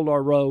to build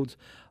our roads.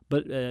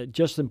 But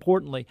just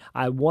importantly,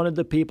 I wanted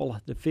the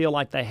people to feel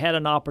like they had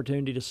an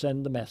opportunity to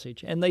send the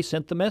message, and they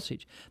sent the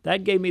message.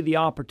 That gave me the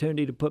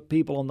opportunity to put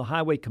people on the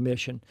Highway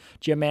Commission,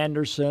 Jim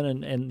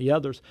Anderson and the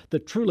others,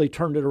 that truly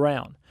turned it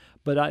around.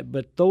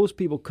 But those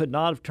people could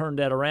not have turned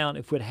that around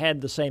if we'd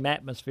had the same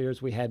atmosphere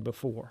as we had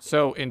before.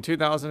 So in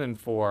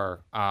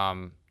 2004,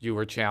 you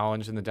were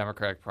challenged in the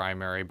Democratic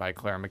primary by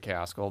Claire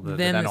McCaskill, the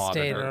then auditor.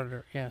 State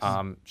auditor. Yes.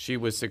 She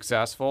was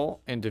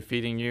successful in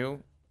defeating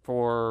you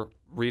for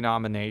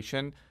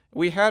renomination.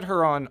 We had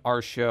her on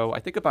our show, I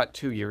think about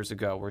 2 years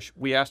ago, where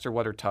we asked her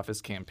what her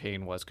toughest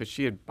campaign was, because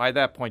by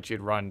that point she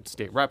had run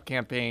state rep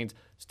campaigns,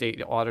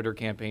 state auditor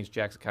campaigns,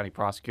 Jackson County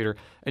prosecutor,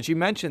 and she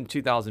mentioned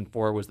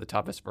 2004 was the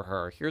toughest for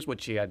her. Here's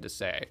what she had to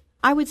say.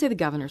 I would say the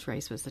governor's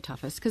race was the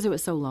toughest because it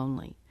was so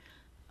lonely.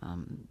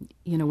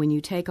 When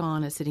you take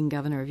on a sitting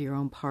governor of your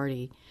own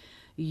party,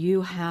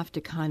 you have to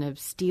kind of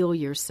steel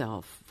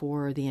yourself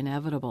for the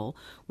inevitable,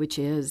 which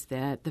is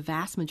that the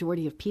vast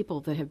majority of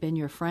people that have been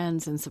your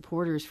friends and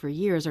supporters for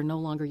years are no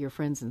longer your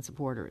friends and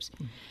supporters.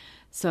 Mm-hmm.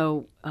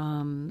 So,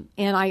 and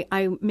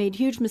I made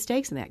huge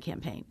mistakes in that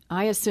campaign.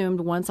 I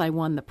assumed once I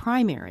won the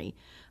primary,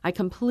 I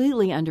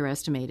completely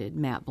underestimated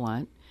Matt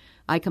Blunt.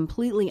 I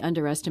completely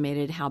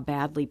underestimated how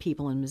badly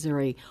people in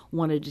Missouri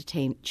wanted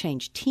to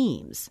change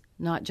teams,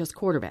 not just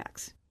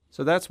quarterbacks.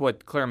 So that's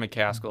what Claire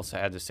McCaskill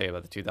had to say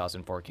about the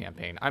 2004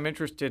 campaign. I'm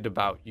interested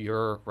about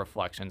your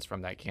reflections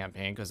from that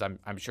campaign, because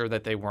I'm sure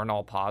that they weren't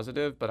all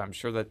positive, but I'm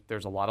sure that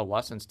there's a lot of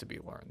lessons to be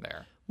learned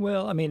there.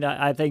 Well,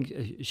 I think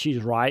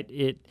she's right.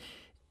 It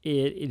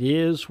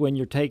is when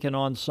you're taking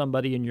on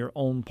somebody in your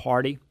own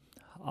party.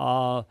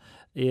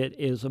 It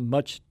is a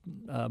much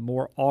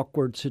more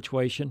awkward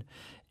situation.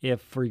 If,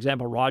 for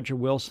example, Roger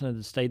Wilson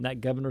had stayed in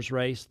that governor's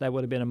race, that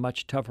would have been a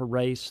much tougher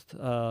race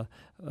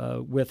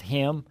with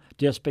him,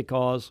 just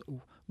because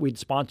we'd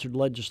sponsored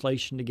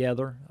legislation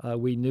together.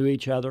 We knew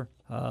each other,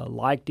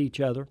 liked each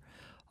other.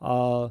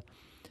 I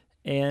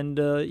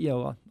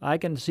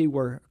can see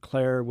where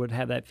Claire would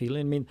have that feeling.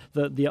 I mean,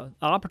 the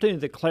opportunity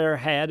that Claire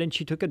had, and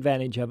she took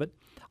advantage of it.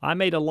 I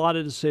made a lot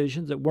of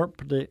decisions that weren't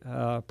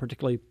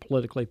particularly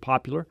politically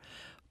popular,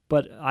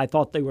 but I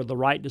thought they were the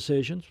right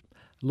decisions.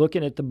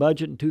 Looking at the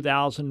budget in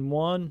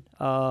 2001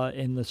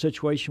 and the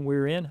situation we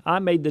were in, I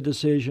made the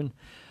decision.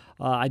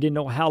 I didn't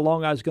know how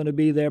long I was going to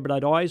be there, but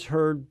I'd always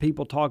heard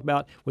people talk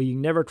about, well, you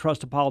can never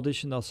trust a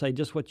politician. They'll say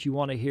just what you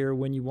want to hear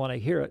when you want to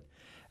hear it.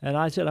 And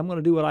I said, I'm going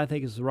to do what I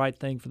think is the right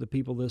thing for the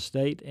people of this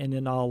state, and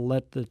then I'll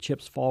let the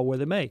chips fall where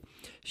they may.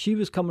 She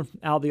was coming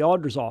out of the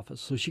auditor's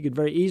office, so she could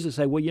very easily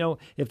say, well,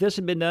 if this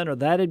had been done or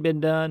that had been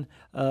done,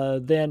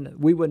 then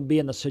we wouldn't be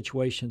in the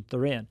situation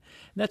they're in. And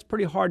that's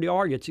pretty hard to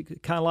argue. It's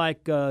kind of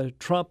like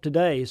Trump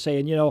today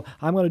saying,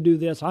 I'm going to do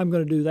this, I'm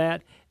going to do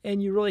that.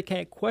 And you really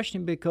can't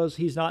question him because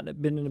he's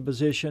not been in a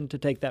position to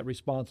take that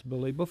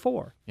responsibility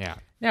before. Yeah.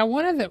 Now,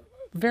 one of the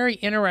very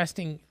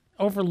interesting,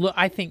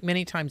 I think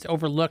many times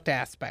overlooked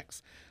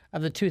aspects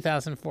of the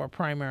 2004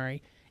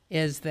 primary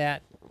is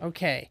that,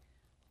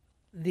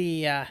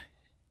 the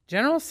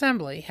General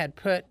Assembly had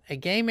put a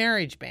gay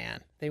marriage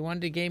ban. They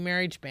wanted a gay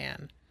marriage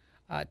ban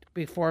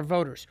before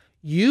voters.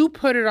 You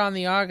put it on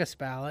the August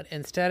ballot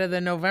instead of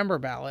the November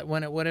ballot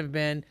when it would have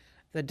been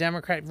the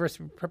Democrat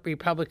versus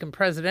Republican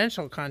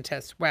presidential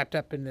contest wrapped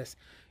up in this.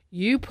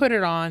 You put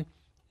it on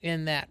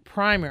in that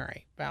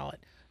primary ballot.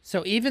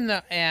 So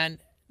and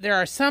there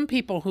are some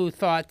people who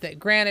thought that,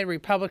 granted,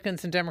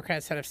 Republicans and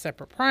Democrats had a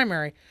separate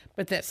primary,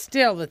 but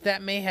that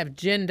may have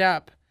ginned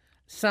up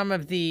some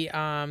of the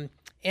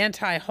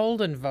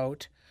anti-Holden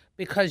vote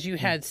because you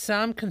had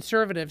some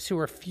conservatives who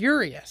were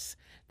furious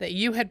that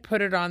you had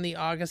put it on the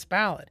August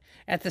ballot.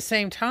 At the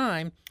same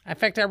time, in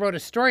fact, I wrote a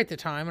story at the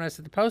time when I was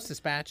at the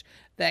Post-Dispatch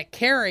that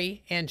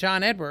Kerry and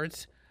John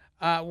Edwards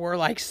were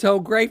like so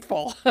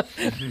grateful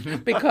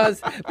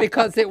because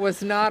it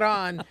was not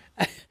on.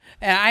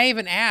 And I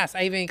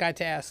even got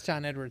to ask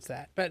John Edwards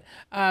that. But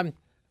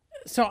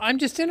so I'm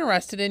just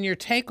interested in your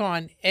take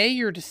on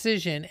your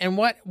decision and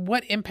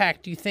what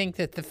impact do you think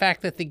that the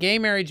fact that the gay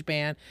marriage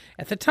ban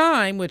at the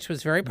time, which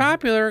was very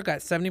popular, got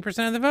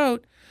 70% of the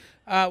vote,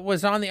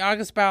 was on the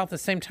August ballot at the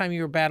same time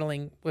you were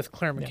battling with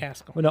Claire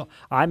McCaskill. Well, no,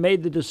 I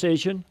made the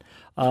decision.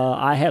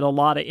 I had a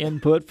lot of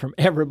input from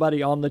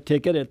everybody on the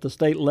ticket at the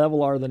state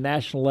level or the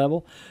national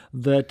level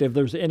that if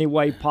there's any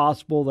way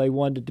possible, they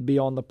wanted to be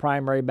on the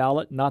primary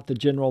ballot, not the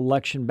general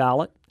election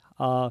ballot.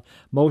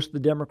 Most of the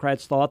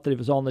Democrats thought that if it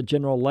was on the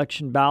general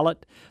election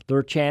ballot,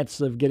 their chances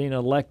of getting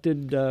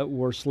elected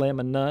were slim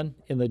and none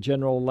in the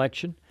general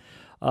election.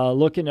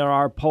 Looking at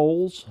our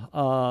polls,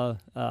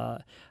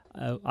 I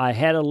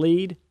had a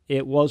lead.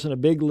 It wasn't a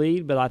big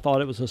lead, but I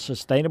thought it was a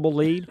sustainable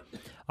lead.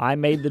 I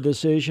made the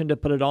decision to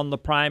put it on the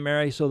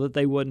primary so that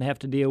they wouldn't have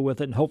to deal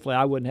with it, and hopefully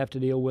I wouldn't have to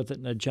deal with it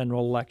in a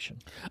general election.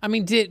 I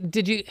mean,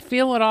 did you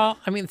feel at all?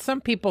 I mean, some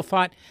people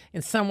thought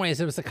in some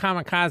ways it was a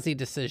kamikaze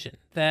decision,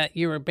 that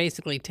you were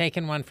basically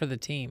taking one for the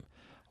team.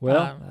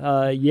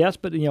 Well, yes,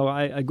 but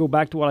I go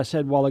back to what I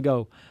said a while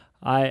ago.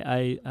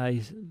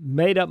 I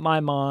made up my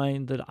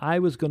mind that I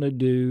was going to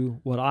do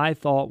what I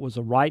thought was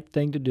the right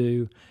thing to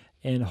do,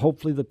 and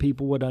hopefully the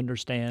people would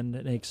understand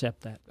and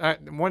accept that.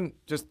 One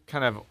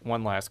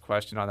last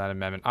question on that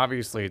amendment.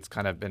 Obviously, it's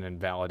kind of been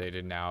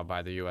invalidated now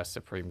by the U.S.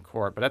 Supreme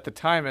Court. But at the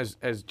time,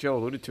 as Joe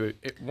alluded to,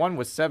 it won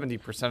with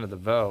 70% of the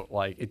vote.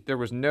 There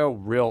was no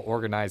real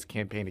organized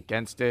campaign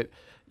against it.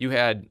 You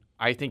had,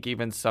 I think,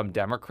 even some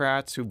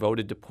Democrats who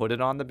voted to put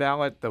it on the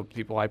ballot. The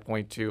people I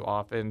point to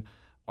often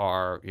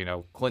are,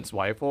 Clint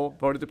Zweifel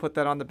voted to put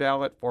that on the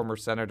ballot, former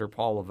Senator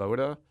Paul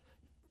LaVota,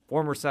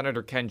 former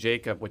Senator Ken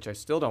Jacob, which I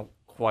still don't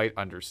quite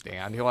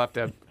understand. He'll have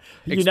to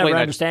explain You never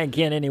that. understand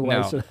Ken anyway.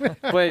 No. So.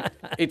 But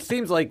it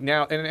seems like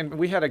now, and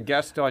we had a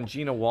guest on,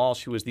 Gina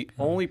Walsh, who is the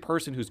only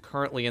person who's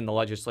currently in the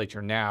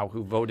legislature now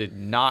who voted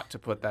not to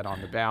put that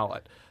on the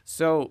ballot.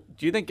 So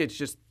do you think it's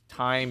just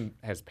time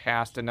has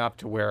passed enough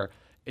to where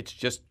it's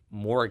just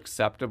more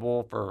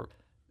acceptable for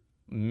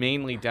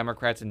mainly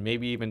Democrats and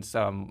maybe even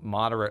some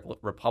moderate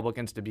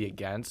Republicans to be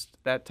against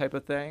that type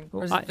of thing?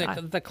 Or is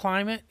it the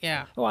climate?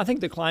 Yeah. Oh, I think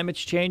the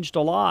climate's changed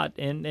a lot,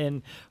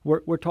 and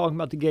we're talking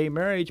about the gay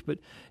marriage, but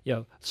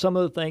some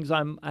of the things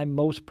I'm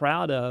most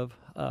proud of.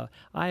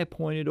 I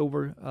appointed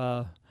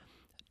over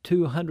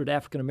 200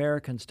 African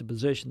Americans to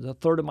positions. A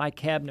third of my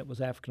cabinet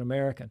was African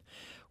American.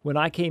 When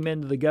I came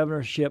into the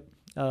governorship,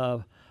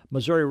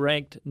 Missouri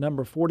ranked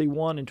number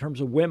 41 in terms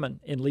of women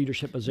in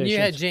leadership positions. You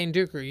had Jane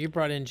Duker. You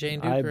brought in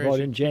Jane Duker. I brought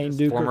in Jane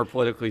Duker. Former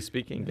politically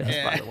speaking guest,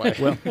 by the way.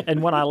 Well,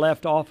 and when I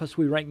left office,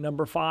 we ranked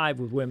number 5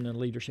 with women in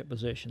leadership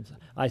positions.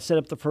 I set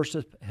up the first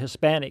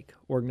Hispanic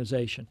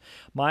organization.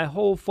 My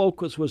whole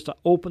focus was to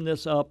open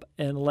this up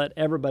and let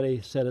everybody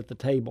sit at the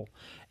table.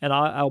 And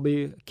I'll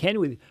be candid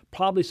with you,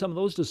 probably some of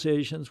those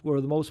decisions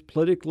were the most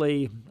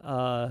politically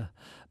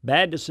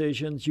bad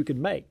decisions you could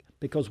make,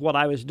 because what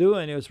I was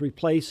doing is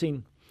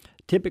replacing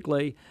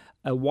typically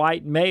a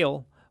white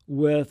male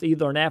with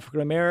either an African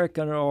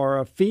American or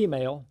a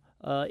female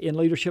in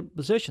leadership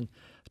position.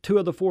 2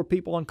 of the 4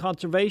 people on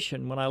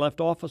conservation when I left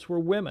office were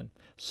women.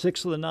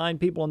 6 of the 9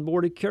 people on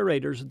board of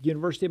curators at the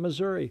University of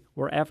Missouri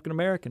were African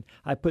American.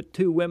 I put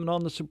 2 women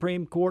on the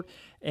Supreme Court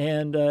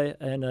and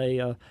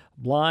a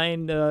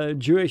blind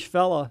Jewish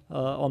fella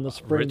on the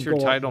Supreme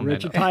Court.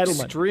 Richard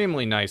Titleman.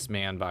 Extremely nice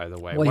man, by the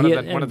way. Well,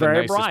 one of the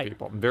very nicest bright.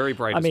 people. Very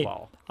bright as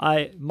well.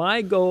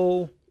 My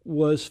goal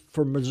was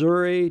for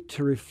Missouri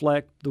to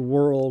reflect the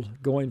world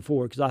going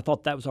forward, because I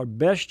thought that was our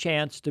best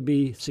chance to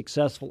be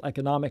successful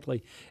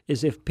economically,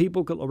 is if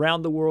people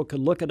around the world could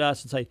look at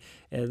us and say,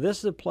 this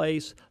is a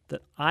place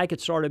that I could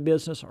start a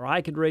business or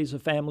I could raise a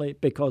family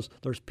because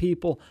there's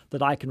people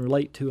that I can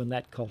relate to in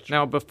that culture.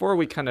 Now, before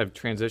we kind of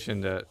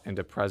transition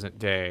into present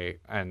day,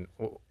 and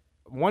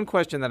one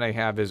question that I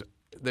have is,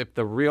 if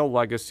the real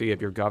legacy of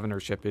your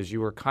governorship is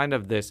you were kind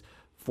of this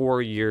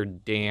 4-year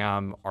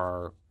dam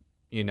or,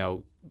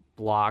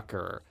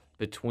 blocker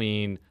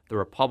between the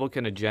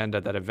Republican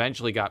agenda that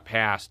eventually got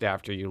passed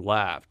after you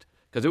left,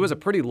 because it was a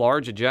pretty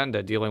large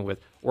agenda dealing with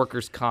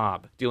workers'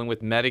 comp, dealing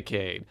with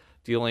Medicaid,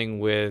 dealing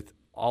with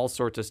all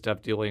sorts of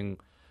stuff, dealing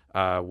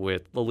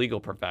with the legal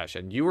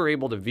profession. You were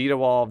able to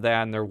veto all of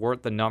that, and there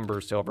weren't the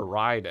numbers to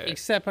override it.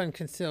 Except on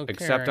concealed carry.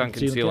 Except on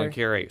conceal and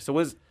carry.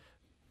 So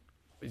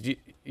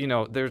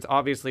there's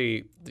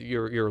obviously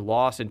your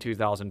loss in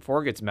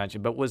 2004 gets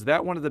mentioned, but was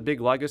that one of the big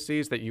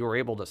legacies that you were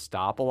able to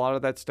stop a lot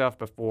of that stuff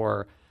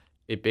before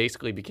it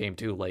basically became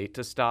too late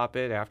to stop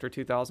it after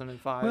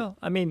 2005? Well,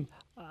 I mean,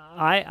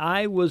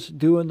 I was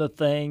doing the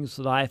things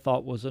that I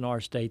thought was in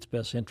our state's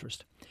best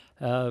interest.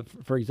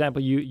 For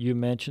example, you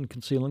mentioned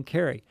conceal and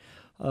carry.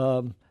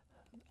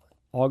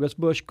 August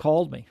Bush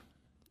called me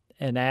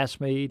and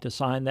asked me to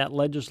sign that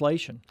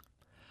legislation.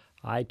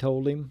 I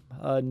told him,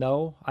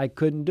 no, I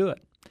couldn't do it.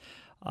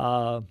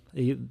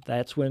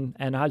 That's when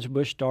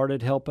Anheuser-Busch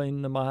started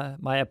helping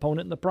my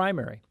opponent in the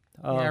primary.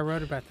 I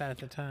wrote about that at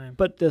the time.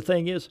 But the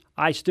thing is,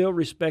 I still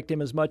respect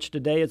him as much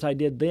today as I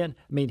did then.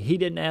 I mean, he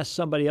didn't ask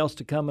somebody else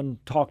to come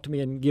and talk to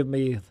me and give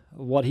me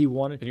what he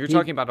wanted. And you're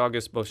talking about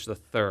August Bush the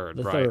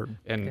third, right? Third.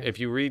 And Okay. if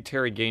you read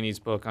Terry Gainey's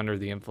book, Under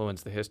the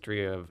Influence, The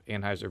History of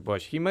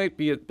Anheuser-Busch, he might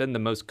been the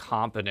most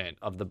competent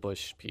of the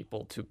Bush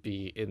people to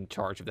be in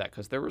charge of that,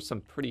 because there were some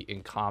pretty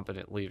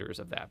incompetent leaders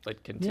of that.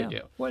 But continue.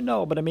 Yeah. Well,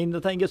 no, but I mean,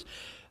 the thing is,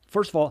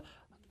 first of all,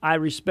 I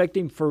respect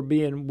him for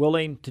being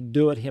willing to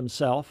do it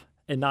himself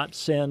and not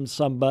send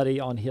somebody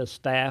on his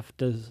staff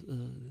to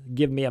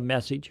give me a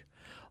message.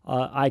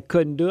 I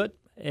couldn't do it,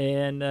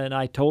 and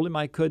I told him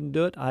I couldn't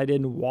do it. I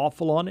didn't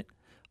waffle on it.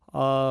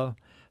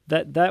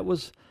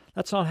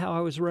 That's not how I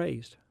was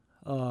raised.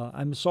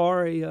 I'm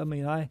sorry. I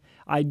mean,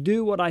 I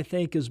do what I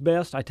think is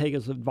best. I take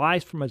his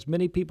advice from as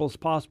many people as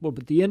possible,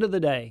 but at the end of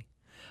the day,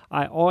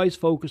 I always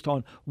focused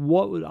on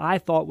what I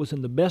thought was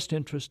in the best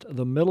interest of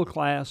the middle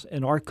class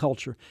in our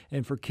culture,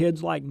 and for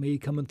kids like me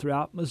coming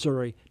throughout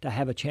Missouri to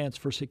have a chance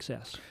for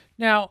success.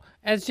 Now,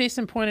 as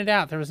Jason pointed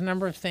out, there was a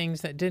number of things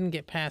that didn't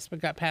get passed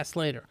but got passed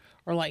later,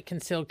 or like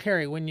concealed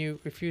carry when you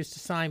refused to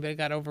sign but it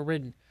got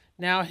overridden.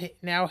 Now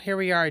here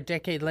we are a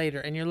decade later,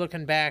 and you're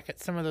looking back at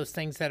some of those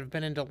things that have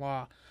been into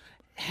law.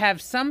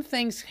 Have some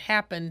things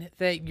happened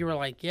that you were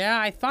like, yeah,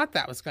 I thought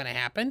that was going to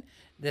happen.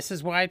 This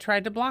is why I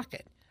tried to block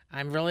it.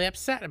 I'm really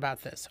upset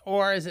about this.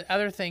 Or is it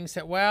other things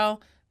that,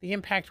 well, the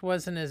impact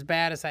wasn't as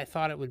bad as I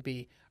thought it would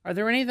be? Are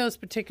there any of those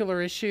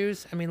particular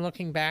issues, I mean,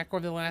 looking back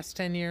over the last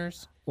 10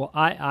 years? Well,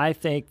 I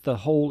think the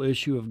whole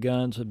issue of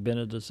guns had been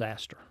a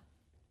disaster.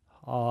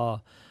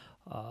 I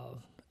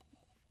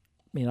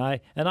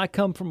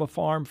come from a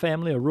farm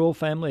family, a rural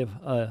family,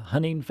 a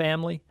hunting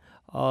family.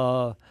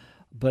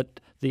 But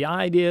the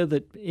idea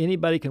that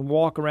anybody can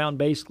walk around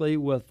basically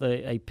with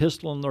a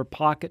pistol in their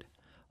pocket,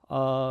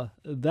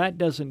 that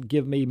doesn't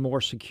give me more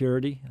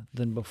security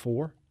than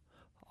before.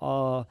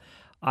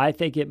 I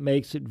think it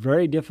makes it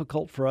very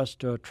difficult for us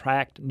to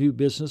attract new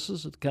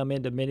businesses that come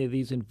into many of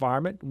these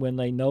environments when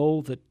they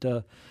know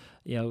that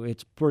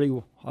it's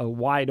pretty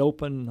wide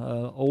open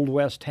Old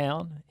West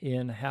town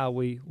in how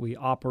we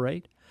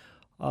operate.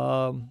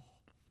 But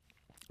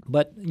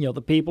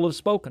the people have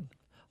spoken.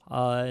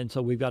 And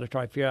so we've got to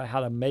try to figure out how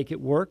to make it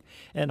work.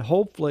 And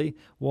hopefully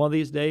one of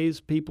these days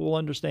people will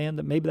understand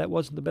that maybe that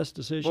wasn't the best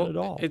decision at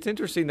all. It's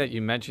interesting that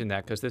you mentioned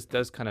that, because this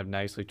does kind of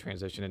nicely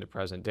transition into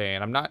present day.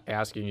 And I'm not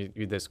asking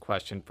you this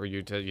question for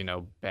you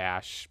to,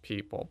 bash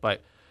people.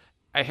 But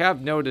I have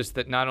noticed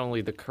that not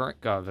only the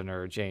current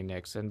governor, Jay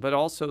Nixon, but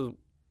also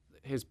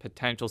his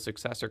potential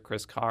successor,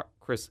 Chris Koster,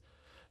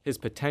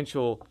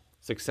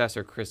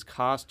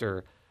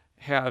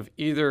 have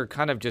either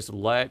kind of just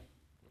let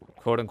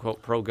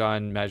quote-unquote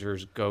pro-gun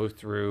measures go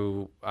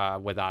through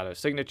without a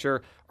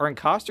signature, or in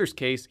Koster's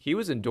case, he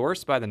was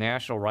endorsed by the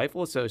National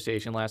Rifle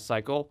Association last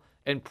cycle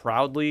and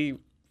proudly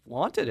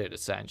flaunted it,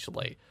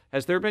 essentially.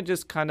 Has there been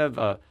just kind of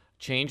a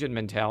change in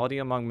mentality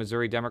among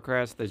Missouri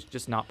Democrats that's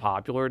just not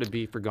popular to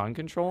be for gun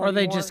control Or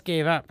they anymore? just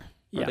gave up?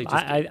 Yeah,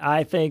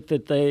 I think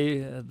that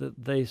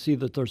they see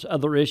that there's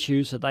other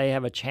issues that they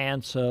have a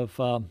chance of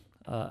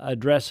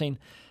addressing,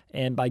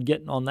 and by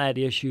getting on that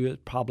issue,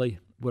 it probably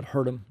would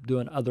hurt them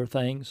doing other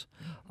things.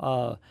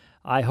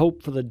 I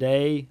hope for the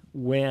day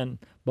when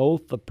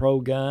both the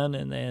pro-gun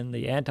and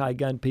the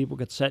anti-gun people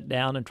could sit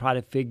down and try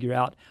to figure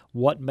out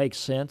what makes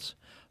sense.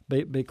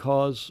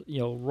 because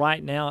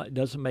right now it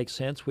doesn't make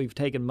sense. We've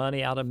taken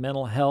money out of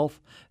mental health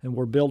and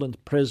we're building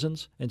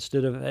prisons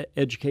instead of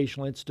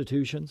educational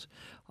institutions.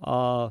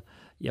 Guns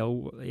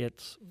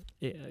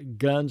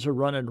are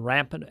running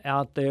rampant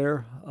out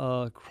there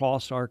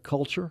across our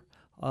culture.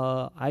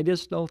 I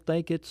just don't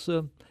think it's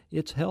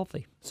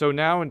healthy. So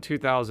now in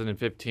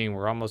 2015,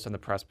 we're almost on the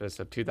precipice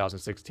of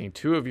 2016.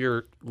 Two of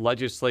your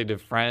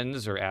legislative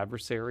friends or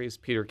adversaries,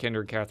 Peter Kinder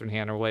and Catherine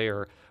Hanaway,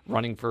 are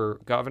running for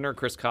governor.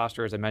 Chris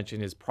Koster, as I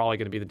mentioned, is probably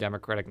going to be the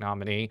Democratic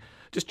nominee.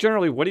 Just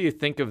generally, what do you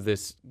think of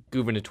this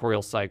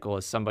gubernatorial cycle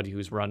as somebody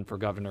who's run for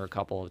governor a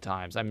couple of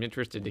times? I'm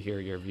interested to hear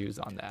your views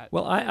on that.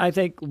 Well, I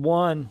think,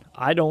 one,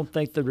 I don't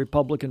think the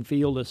Republican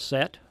field is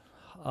set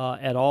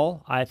at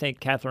all. I think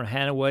Catherine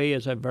Hanaway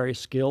is a very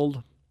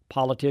skilled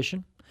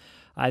politician.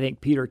 I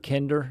think Peter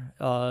Kinder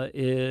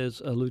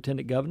is a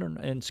lieutenant governor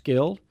and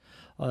skilled,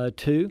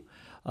 too.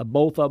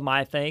 Both of them,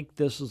 I think,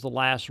 this is the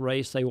last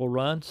race they will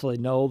run, so they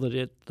know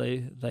that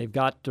they've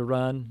got to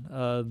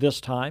run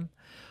this time.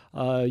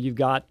 You've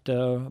got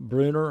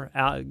Brunner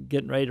out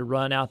getting ready to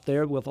run out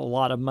there with a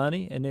lot of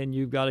money, and then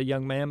you've got a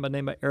young man by the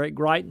name of Eric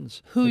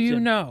Greitens. Who you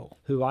know.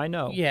 Who I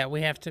know. Yeah,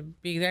 we have to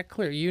be that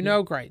clear. You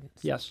know Greitens.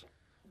 Yes.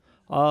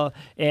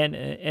 And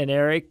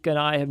Eric and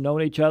I have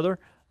known each other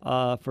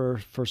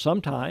for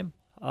some time.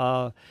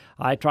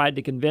 I tried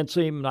to convince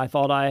him, and I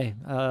thought I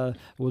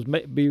was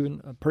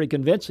being pretty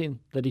convincing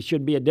that he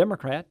should be a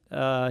Democrat.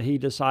 He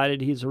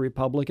decided he's a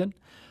Republican.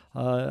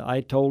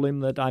 I told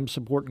him that I'm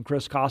supporting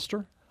Chris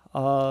Koster,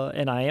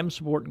 and I am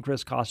supporting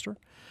Chris Koster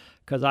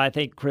because I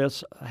think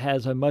Chris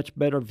has a much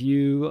better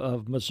view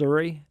of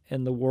Missouri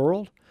and the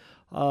world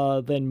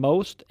than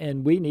most,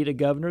 and we need a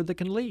governor that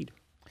can lead.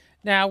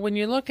 Now, when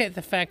you look at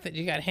the fact that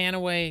you got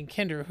Hanaway and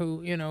Kinder, who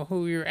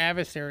were your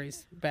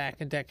adversaries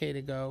back a decade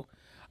ago,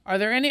 are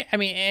there any? I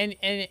mean,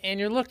 and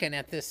you're looking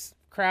at this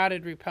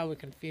crowded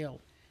Republican field.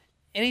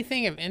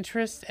 Anything of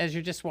interest as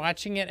you're just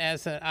watching it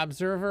as an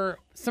observer,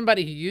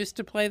 somebody who used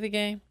to play the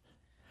game?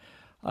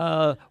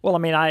 Well, I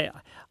mean, I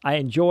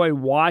enjoy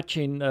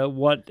watching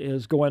what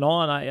is going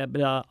on.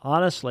 But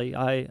honestly,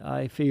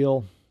 I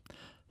feel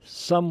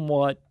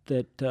somewhat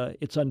that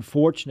it's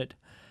unfortunate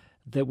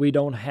that we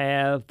don't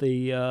have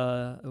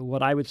the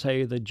what I would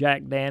say the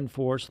Jack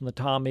Danforths and the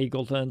Tom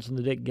Eagletons and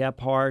the Dick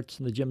Gephardts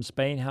and the Jim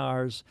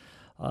Spanehauers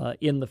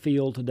in the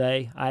field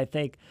today. I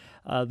think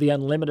the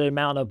unlimited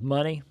amount of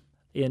money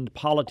in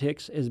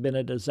politics has been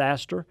a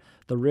disaster.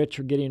 The rich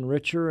are getting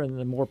richer and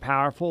the more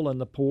powerful, and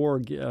the poor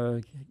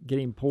are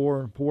getting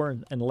poorer and poorer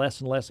and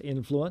less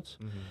influence.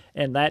 Mm-hmm.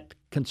 And that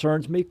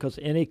concerns me because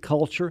any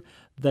culture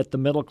that the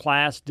middle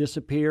class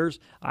disappears,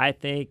 I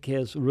think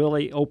has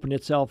really opened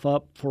itself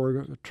up for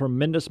a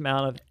tremendous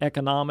amount of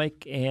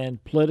economic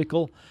and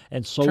political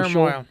and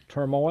social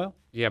turmoil.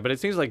 Yeah, but it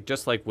seems like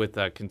just like with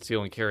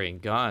conceal and carrying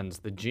guns,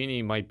 the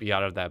genie might be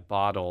out of that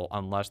bottle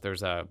unless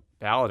there's a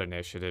ballot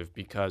initiative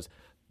because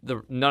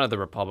none of the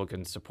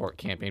Republicans support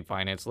campaign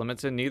finance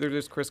limits, and neither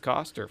does Chris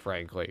Koster,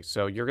 frankly.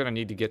 So you're going to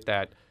need to get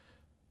that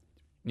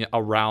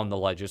around the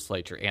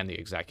legislature and the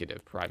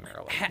executive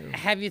primarily.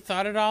 Have you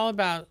thought at all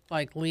about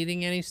like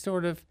leading any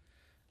sort of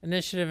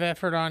initiative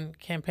effort on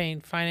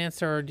campaign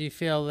finance, or do you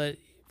feel that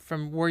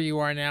from where you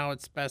are now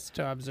it's best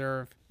to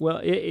observe?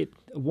 Well,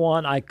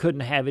 one, I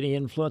couldn't have any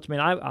influence. I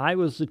mean, I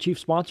was the chief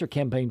sponsor of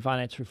campaign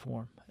finance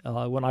reform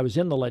when I was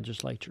in the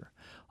legislature.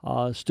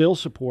 Still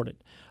support it.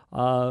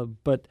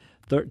 But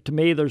to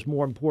me, there's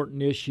more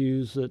important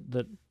issues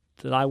that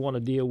I want to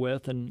deal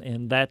with,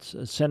 and that's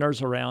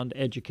centers around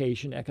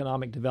education,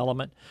 economic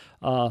development,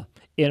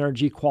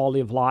 energy, quality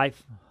of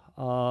life,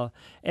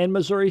 and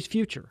Missouri's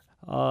future.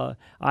 I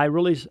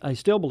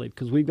still believe,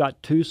 because we've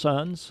got two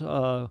sons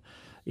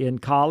in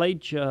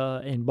college,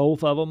 and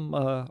both of them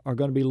are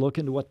going to be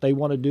looking to what they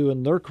want to do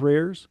in their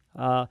careers.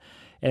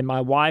 And my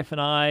wife and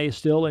I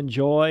still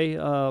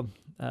enjoy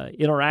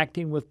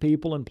interacting with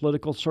people in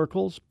political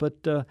circles,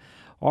 but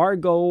our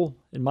goal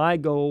and my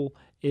goal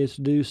is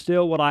to do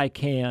still what I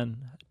can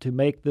to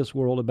make this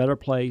world a better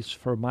place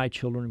for my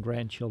children and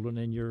grandchildren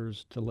and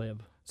yours to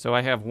live. So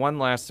I have one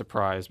last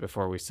surprise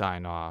before we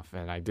sign off,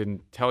 and I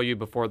didn't tell you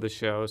before the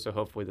show, so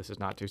hopefully this is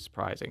not too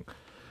surprising.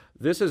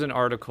 This is an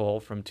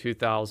article from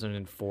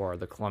 2004,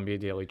 the Columbia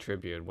Daily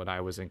Tribune, when I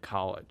was in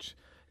college.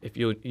 If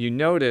you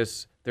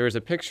notice, there is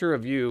a picture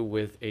of you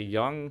with a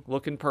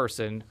young-looking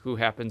person who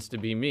happens to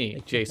be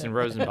me, Jason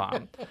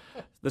Rosenbaum.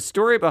 The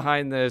story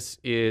behind this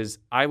is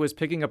I was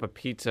picking up a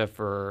pizza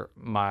for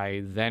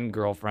my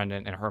then-girlfriend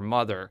and her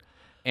mother,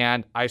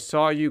 and I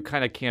saw you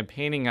kind of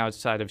campaigning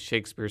outside of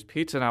Shakespeare's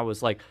Pizza, and I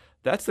was like,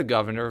 that's the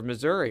governor of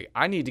Missouri.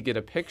 I need to get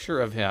a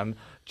picture of him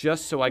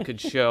just so I could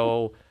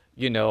show,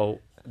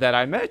 that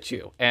I met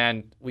you.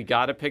 And we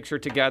got a picture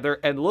together,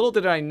 and little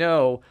did I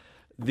know,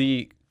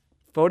 the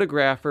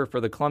photographer for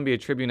the Columbia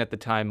Tribune at the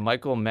time,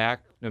 Michael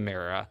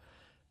McNamara,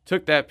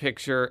 took that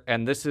picture,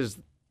 and this is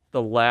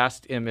the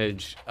last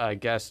image, I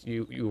guess,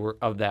 you were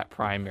of that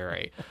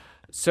primary.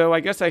 So I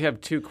guess I have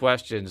two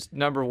questions.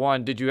 Number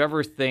one, did you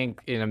ever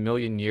think in a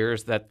million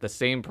years that the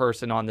same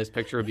person on this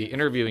picture would be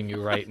interviewing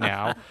you right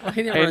now?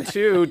 And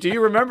two, do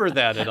you remember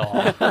that at all?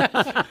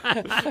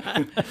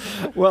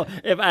 Well,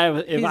 if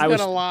He's I was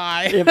gonna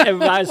lie. if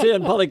I was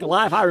in public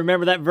life, I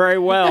remember that very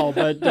well.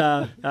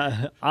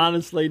 But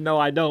honestly, no,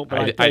 I don't. But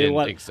I tell you didn't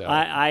what, think so.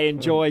 I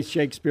enjoy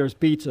Shakespeare's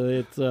pizza.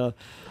 It's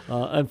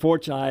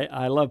unfortunately,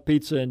 I love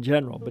pizza in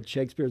general, but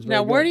Shakespeare's very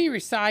Now, where good. do you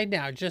reside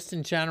now, just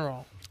in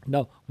general?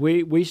 No,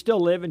 we still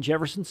live in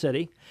Jefferson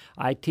City.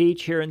 I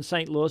teach here in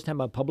St. Louis, have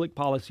a public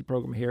policy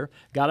program here.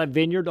 Got a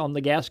vineyard on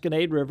the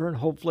Gasconade River, and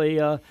hopefully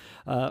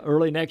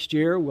early next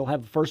year we'll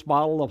have the first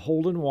bottle of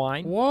Holden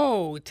wine.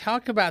 Whoa,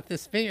 talk about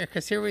this vineyard,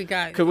 because here we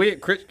got.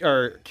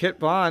 Kit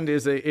Bond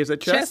is a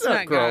chestnut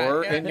Chestnut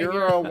grower, guy. and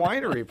you're a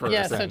winery person.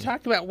 Yeah, so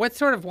talk about what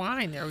sort of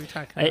wine are we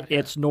talking about?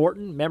 It's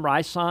Norton. Remember,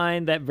 I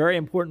signed that very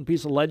important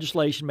piece of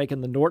legislation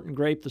making the Norton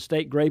grape the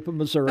state grape of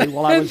Missouri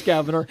while I was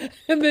governor.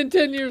 And then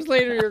 10 years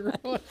later, you're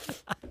going.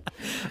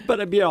 But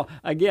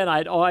again,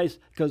 I'd always,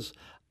 because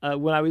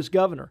when I was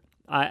governor,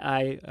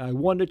 I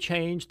wanted to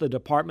change the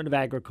Department of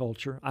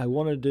Agriculture. I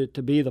wanted it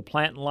to be the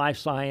plant and life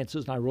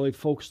sciences, and I really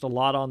focused a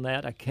lot on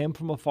that. I came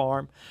from a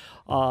farm.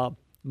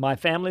 My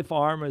family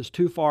farm is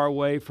too far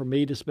away for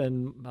me to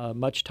spend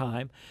much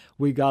time.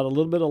 We got a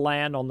little bit of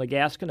land on the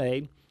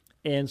Gasconade,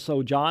 and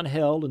so John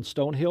Held and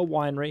Stonehill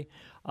Winery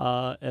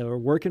are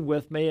working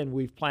with me, and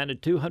we've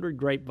planted 200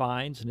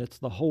 grapevines, and it's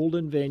the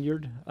Holden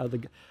Vineyard,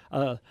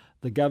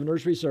 the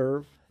Governor's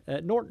Reserve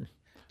at Norton.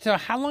 So,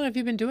 how long have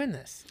you been doing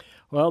this?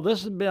 Well, this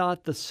is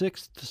about the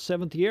 6th to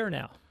 7th year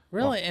now.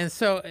 Really? And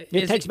so,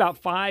 It takes about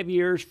 5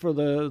 years for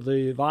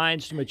the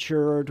vines to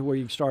mature to where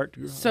you start.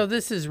 So,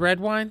 this is red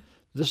wine?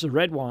 This is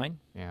red wine.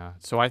 Yeah.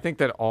 So I think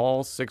that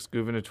all 6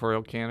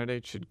 gubernatorial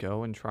candidates should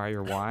go and try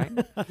your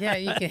wine. Yeah,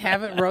 you can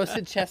have it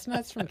roasted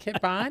chestnuts from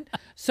Kit Bond.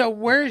 So,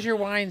 where is your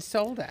wine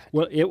sold at?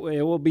 Well, it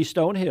will be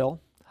Stonehill.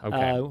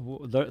 Okay.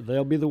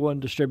 They'll be the one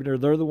distributor.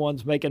 They're the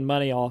ones making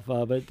money off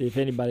of it, if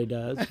anybody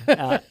does.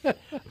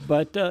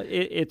 But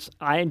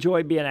I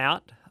enjoy being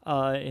out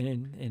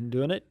and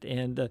doing it.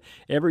 And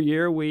every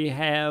year we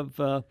have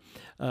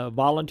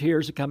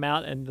volunteers that come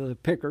out, and the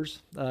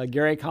pickers,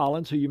 Gary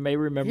Collins, who you may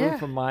remember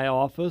from my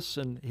office,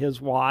 and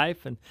his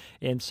wife,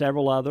 and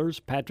several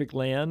others, Patrick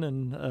Lynn,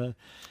 and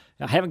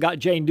I haven't got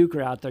Jane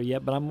Duker out there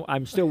yet, but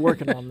I'm still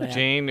working on that.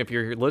 Jane, if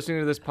you're listening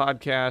to this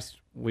podcast,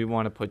 we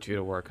want to put you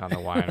to work on the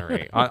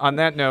winery. on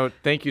that note,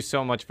 thank you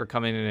so much for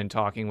coming in and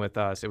talking with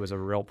us. It was a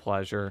real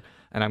pleasure,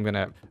 and I'm going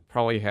to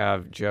probably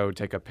have Joe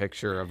take a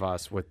picture of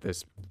us with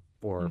this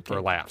for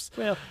laughs.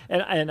 Well,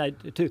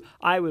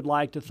 I would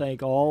like to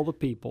thank all the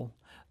people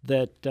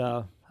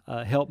that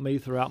helped me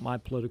throughout my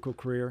political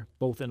career,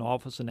 both in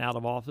office and out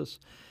of office,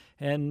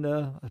 and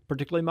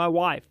particularly my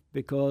wife,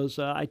 because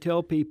I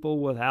tell people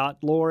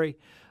without Lori,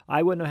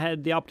 I wouldn't have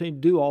had the opportunity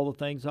to do all the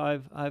things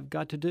I've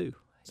got to do.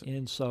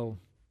 And so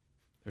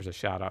there's a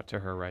shout out to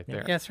her right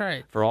there. That's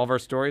right. For all of our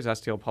stories,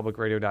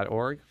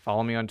 stlpublicradio.org.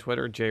 Follow me on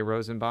Twitter, Jay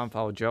Rosenbaum.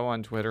 Follow Joe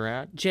on Twitter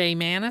at Jay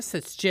Mannies.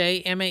 It's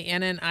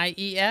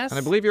JMANNIES. And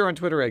I believe you're on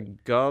Twitter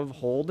at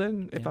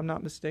GovHolden, if I'm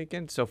not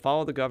mistaken. So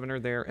follow the governor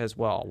there as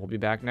well. We'll be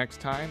back next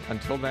time.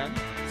 Until then,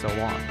 so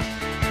long.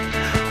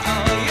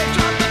 Oh, yeah.